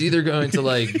he's either going to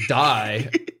like die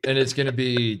and it's going to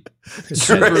be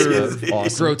super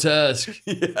Crazy. grotesque,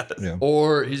 Yes. Yeah.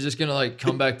 or he's just going to like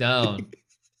come back down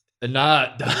and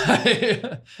not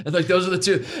die. And like those are the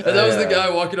two. And that was the guy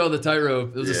walking on the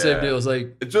tightrope. It was the same Yeah. deal. It was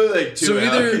like, It's really like 2 so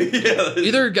hours. Yeah.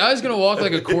 either a guy's gonna walk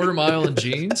like a quarter mile in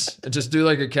jeans and just do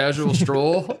like a casual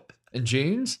stroll in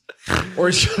jeans, or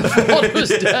he's gonna fall to his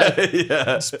death,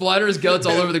 Yeah. splatter his guts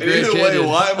all over the Grand Either way, Canyon.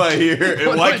 why am I here? And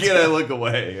What why am I can't I doing? look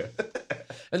away?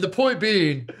 And the point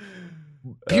being,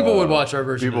 people would watch our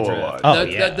version people of the will draft. watch. Oh,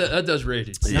 that, yeah. that does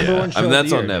ratings. Number one show I mean, of that's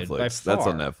the on year, dude, by Netflix. That's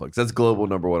on far. Netflix. That's global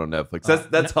number one on Netflix.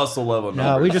 That's hustle level. No,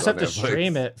 numbers we just on have to Netflix.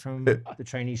 stream it from the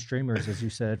Chinese streamers, as you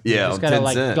said. We Yeah, just on gotta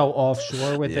like Tencent. go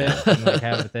offshore with Yeah. it and like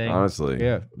have a thing. Honestly,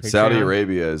 Yeah, Saudi Patreon.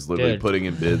 Arabia is literally Dude. putting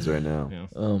in bids right now. Yeah.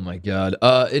 Oh my god.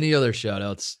 Any other shout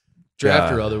outs?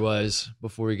 Draft or God. otherwise,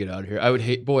 before we get out of here. I would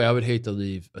hate to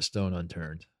leave a stone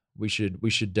unturned. We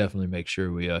should definitely make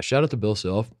sure we shout out to Bill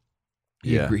Self.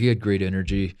 He had great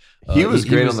energy. He was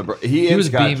great on the. He and was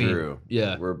Scott beaming. Drew.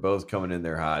 Yeah. were both coming in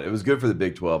there hot. It was good for the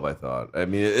Big 12. I thought. I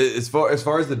mean, as far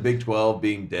as the Big 12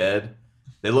 being dead,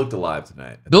 they looked alive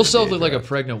tonight. at Bill the Self NBA looked like a draft.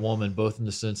 pregnant woman, both in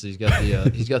the sense that he's got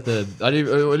the I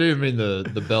didn't even mean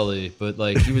the belly, but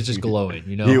like he was just glowing,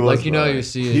 you know, He was like you know glowing. you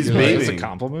see it, He's you're like- beaming. That's a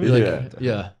compliment. you're like, Yeah.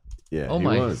 yeah. Yeah, Oh he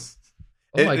my- was.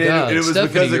 Oh my god, And it was Stephanie,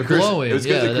 because you're of Christian, glowing. It was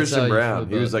yeah, because of that's how Christian you Brown.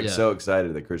 feel He was about- like yeah. so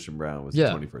excited that Christian Brown was Yeah.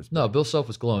 the 21st. No, pick. Bill Self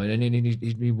was glowing, and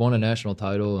he won a national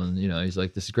title, and you know he's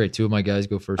like, this is great. Two of my guys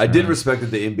go first. I did round. respect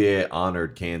that the NBA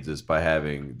honored Kansas by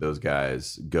having those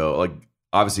guys go. Like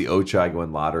obviously Ochai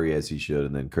going lottery as he should,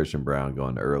 and then Christian Brown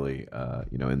going early.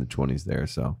 In the 20s there.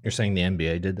 So You're saying the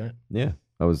NBA did that? yeah,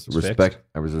 I was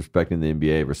respecting the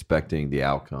NBA, respecting the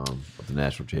outcome of the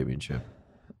national championship.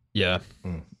 Yeah.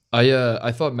 Mm.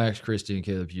 I thought Max Christie and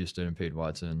Caleb Houston and Peyton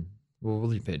Watson. Well, we'll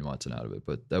leave Peyton Watson out of it,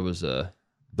 but that was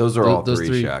Those are all Those three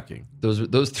three- shocking. those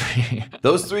three.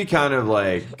 Those three kind of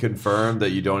like confirm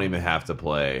that you don't even have to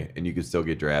play and you can still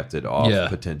get drafted off Yeah.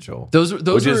 potential. Those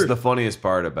which is were the funniest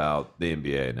part about the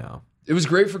NBA now. It was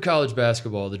great for college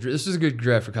basketball. This is a good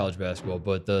draft for college basketball,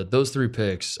 but those three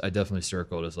picks I definitely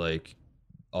circled as like,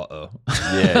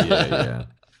 Yeah.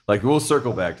 Like we'll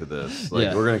circle back to this. Like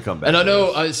Yeah. we're gonna come back. And I to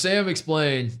know this. Sam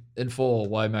explained in full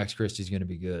why Max Christie's going to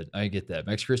be good. I get that.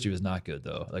 Max Christie was not good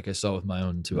though. Like I saw with my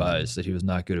own two eyes that he was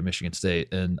not good at Michigan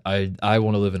State. And I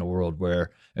want to live in a world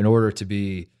where in order to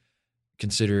be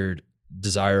considered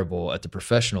desirable at the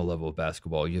professional level of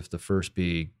basketball, you have to first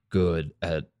be good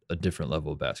at a different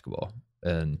level of basketball.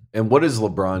 And what does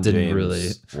LeBron Didn't James really-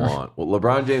 want? Well,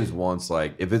 LeBron James wants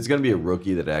like if it's gonna be a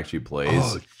rookie that actually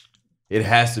plays, it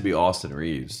has to be Austin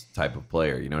Reeves type of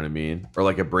player. You know what I mean? Or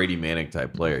like a Brady Manning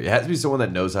type player. It has to be someone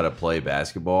that knows how to play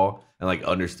basketball and like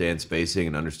understand spacing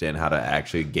and understand how to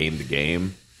actually game the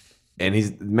game.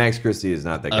 And Max Christie is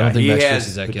not that guy. I don't think he Max has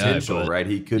Christie's that guy, potential, but- right?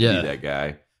 He could Yeah. be that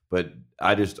guy, but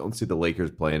I just don't see the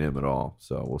Lakers playing him at all.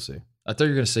 So we'll see. I thought you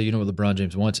were going to say, you know what LeBron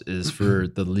James wants is for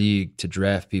the league to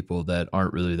draft people that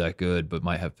aren't really that good but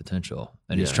might have potential.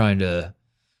 And he's Yeah. trying to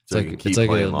So he can keep it's like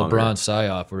a playing longer. LeBron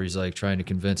psyop where he's like trying to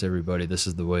convince everybody this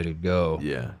is the way to go.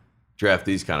 Yeah. Draft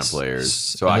these kind of players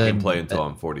so And I then- can play until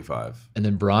I'm 45. And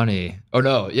then Bronny, but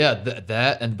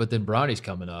then Bronny's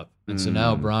coming up, and so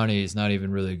now Bronny's not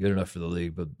even really good enough for the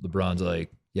league. But LeBron's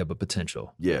like, yeah, but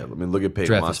potential. Yeah. I mean, look at Peyton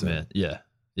Draft this Watson. man.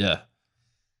 Yeah.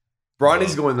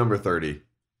 Bronny's going number 30.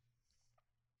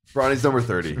 Bronny's number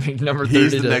 30. Number 30.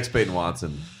 He's the next Peyton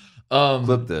Watson.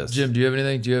 Clip this. Jim, do you have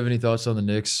anything? Do you have any thoughts on the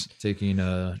Knicks taking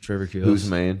Trevor Keels? Who's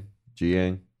main?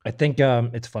 Jiang. I think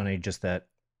it's funny just that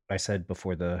I said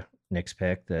before the Knicks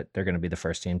pick that they're going to be the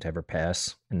first team to ever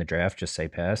pass in the draft. Just say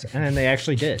pass, and then they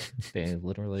actually did. They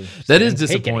literally. That is didn't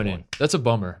take disappointing. anyone. That's a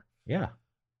bummer. Yeah,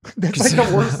 that's like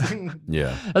the worst thing.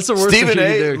 Yeah. That's the worst Stephen thing you A.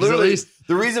 can do. 'Cause Literally, at least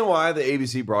The reason why the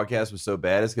ABC broadcast was so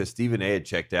bad is because Stephen A had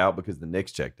checked out because the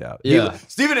Knicks checked out. Yeah.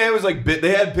 Stephen A was like, they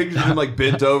had pictures of him like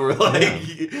bent over, like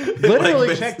Literally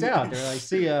like, checked out. They're like,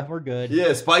 see ya, we're good.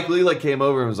 Yeah, Spike Lee like came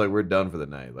over and was like, we're done for the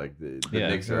night. Like the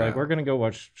Knicks they're are like, out. we're gonna go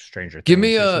watch Stranger Things. Give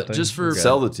me or a something. just for We're good.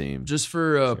 Sell the team. just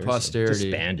for Seriously. posterity.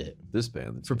 Disband it. This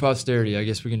band. For posterity, I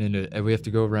guess we can end it. And we have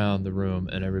to go around the room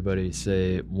and everybody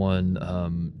say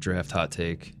one draft hot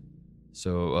take.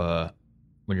 So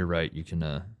when you're right, you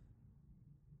can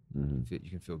you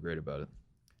can feel great about it.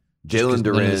 Jalen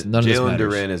None of this Durant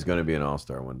matters. is going to be an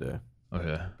all-star one day.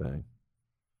 Okay. Bang.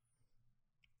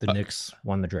 The Knicks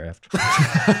won the draft.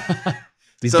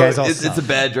 These So guys all it's suck. a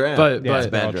bad draft. But Yeah, it's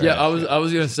but bad draft. I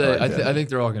was gonna say I like that. I think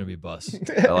they're all gonna be busts.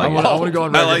 I I like want it. to go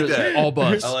on I record like as that. all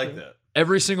busts. I like that.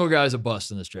 Every single guy is a bust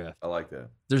in this draft. I like that.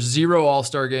 There's 0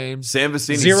 All-Star games, Sam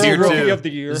Vecini's Zero here rookie too. of the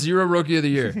year. 0 Rookie of the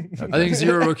Year. I think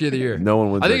 0 Rookie of the Year. No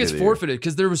one wins. I think Rookie it's of the Year. forfeited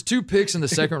because there was 2 picks in the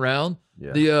second round.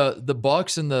 Yeah. The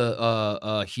Bucks and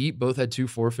the Heat both had 2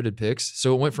 forfeited picks,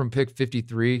 so it went from pick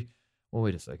 53. Well,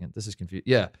 wait a second, this is confused.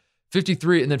 Yeah,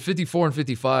 53, and then 54 and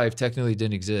 55 technically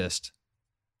didn't exist.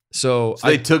 So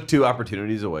they took 2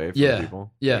 opportunities away from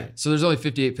people. Yeah. Right. So there's only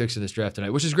 58 picks in this draft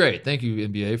tonight, which is great. Thank you,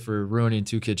 NBA, for ruining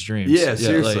 2 kids' dreams. Yeah,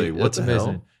 seriously, what that's the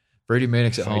amazing. hell? Brady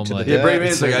Manick's at Fight home. to the Like, death. Yeah, Brady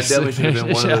Man's like, I seriously. definitely should have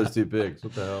been one Yeah. of those 2 picks.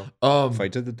 What the hell?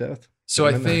 Fight to the death. So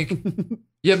I Get him in think,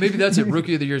 yeah, maybe that's it.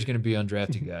 Rookie of the Year is going to be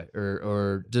undrafted guy,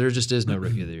 or there just is no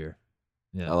Rookie of the Year.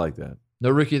 Yeah, I like that. no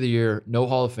Rookie of the Year, no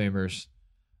Hall of Famers,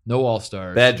 no All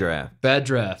Stars. Bad draft. Bad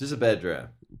draft. Just a bad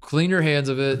draft. Clean your hands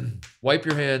of it. Wipe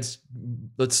your hands.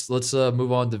 Let's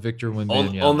move on to Victor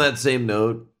Wembanyama. On that same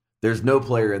note, there's no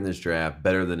player in this draft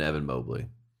better than Evan Mobley.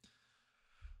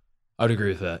 I would agree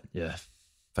with that. Yeah,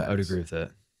 Facts. I would agree with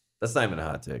that. That's not even a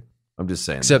hot take. I'm just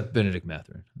saying. Except Benedict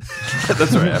Mathurin.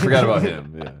 That's right. I forgot about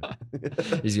him. Yeah.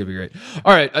 He's going to be great.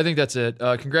 All right. I think that's it.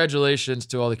 Congratulations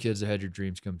to all the kids that had your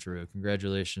dreams come true.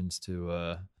 Congratulations to,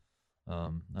 I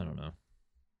don't know.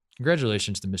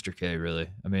 Congratulations to Mr. K, really.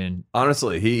 I mean,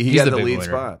 Honestly, he He's got the the big lead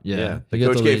winner. spot. Yeah. The He got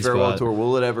Coach the K lead farewell spot. tour.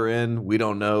 Will it ever end? We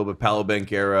don't know. But Paolo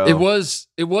Banchero. it was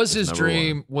his number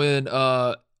dream when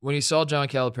he saw John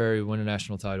Calipari win a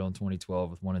national title in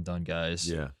 2012 with one and done guys.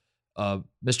 Yeah.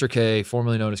 Mr. K,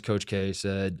 formerly known as Coach K,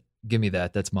 said, "Give me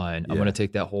that. That's mine. I'm Yeah. going to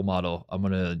take that whole model. I'm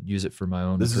going to use it for my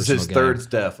own." This is personal his gain."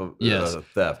 third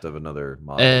theft of another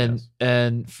model.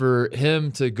 And for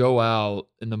him to go out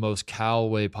in the most Cal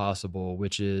way possible,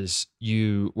 which is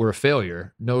you were a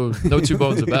failure. No two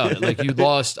bones about it. Like you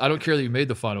lost. I don't care that you made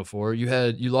the Final Four. You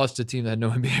lost to a team that had no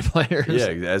NBA players.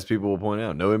 Yeah, as people will point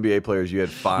out, no NBA players. You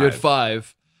had 5. You had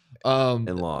 5.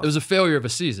 And lost. It was a failure of a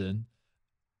season,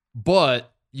 but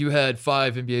you had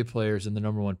 5 NBA players in the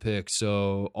number 1 pick.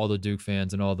 So all the Duke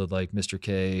fans and all the like Mr.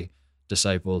 K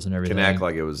disciples and everything Can act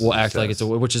like it was. will act like it's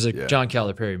which is a Yeah. John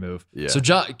Calipari move. Yeah. So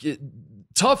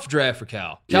tough draft for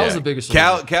Cal. Cal's the biggest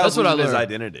Cal. loser. Cal's That's what I losing his learned.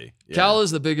 identity. Yeah. Cal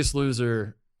is the biggest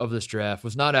loser of this draft.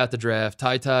 Was not at the draft.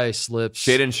 Ty slips.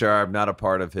 Shaden Sharp, not a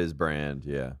part of his brand.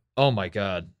 Yeah. Oh my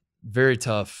God. Very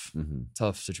tough. Mhm.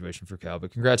 Tough situation for Cal, but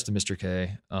congrats to Mr.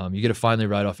 K. You get to finally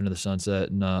ride off into the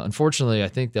sunset, and unfortunately, I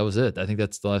think that was it. I think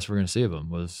that's the last we're going to see of him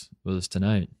was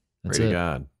tonight. That's Pray to it.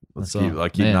 God. Let's That's keep all.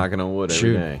 keep Man. knocking on wood every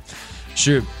Shoot. day.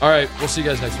 Shoot. All right, we'll see you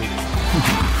guys next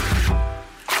week.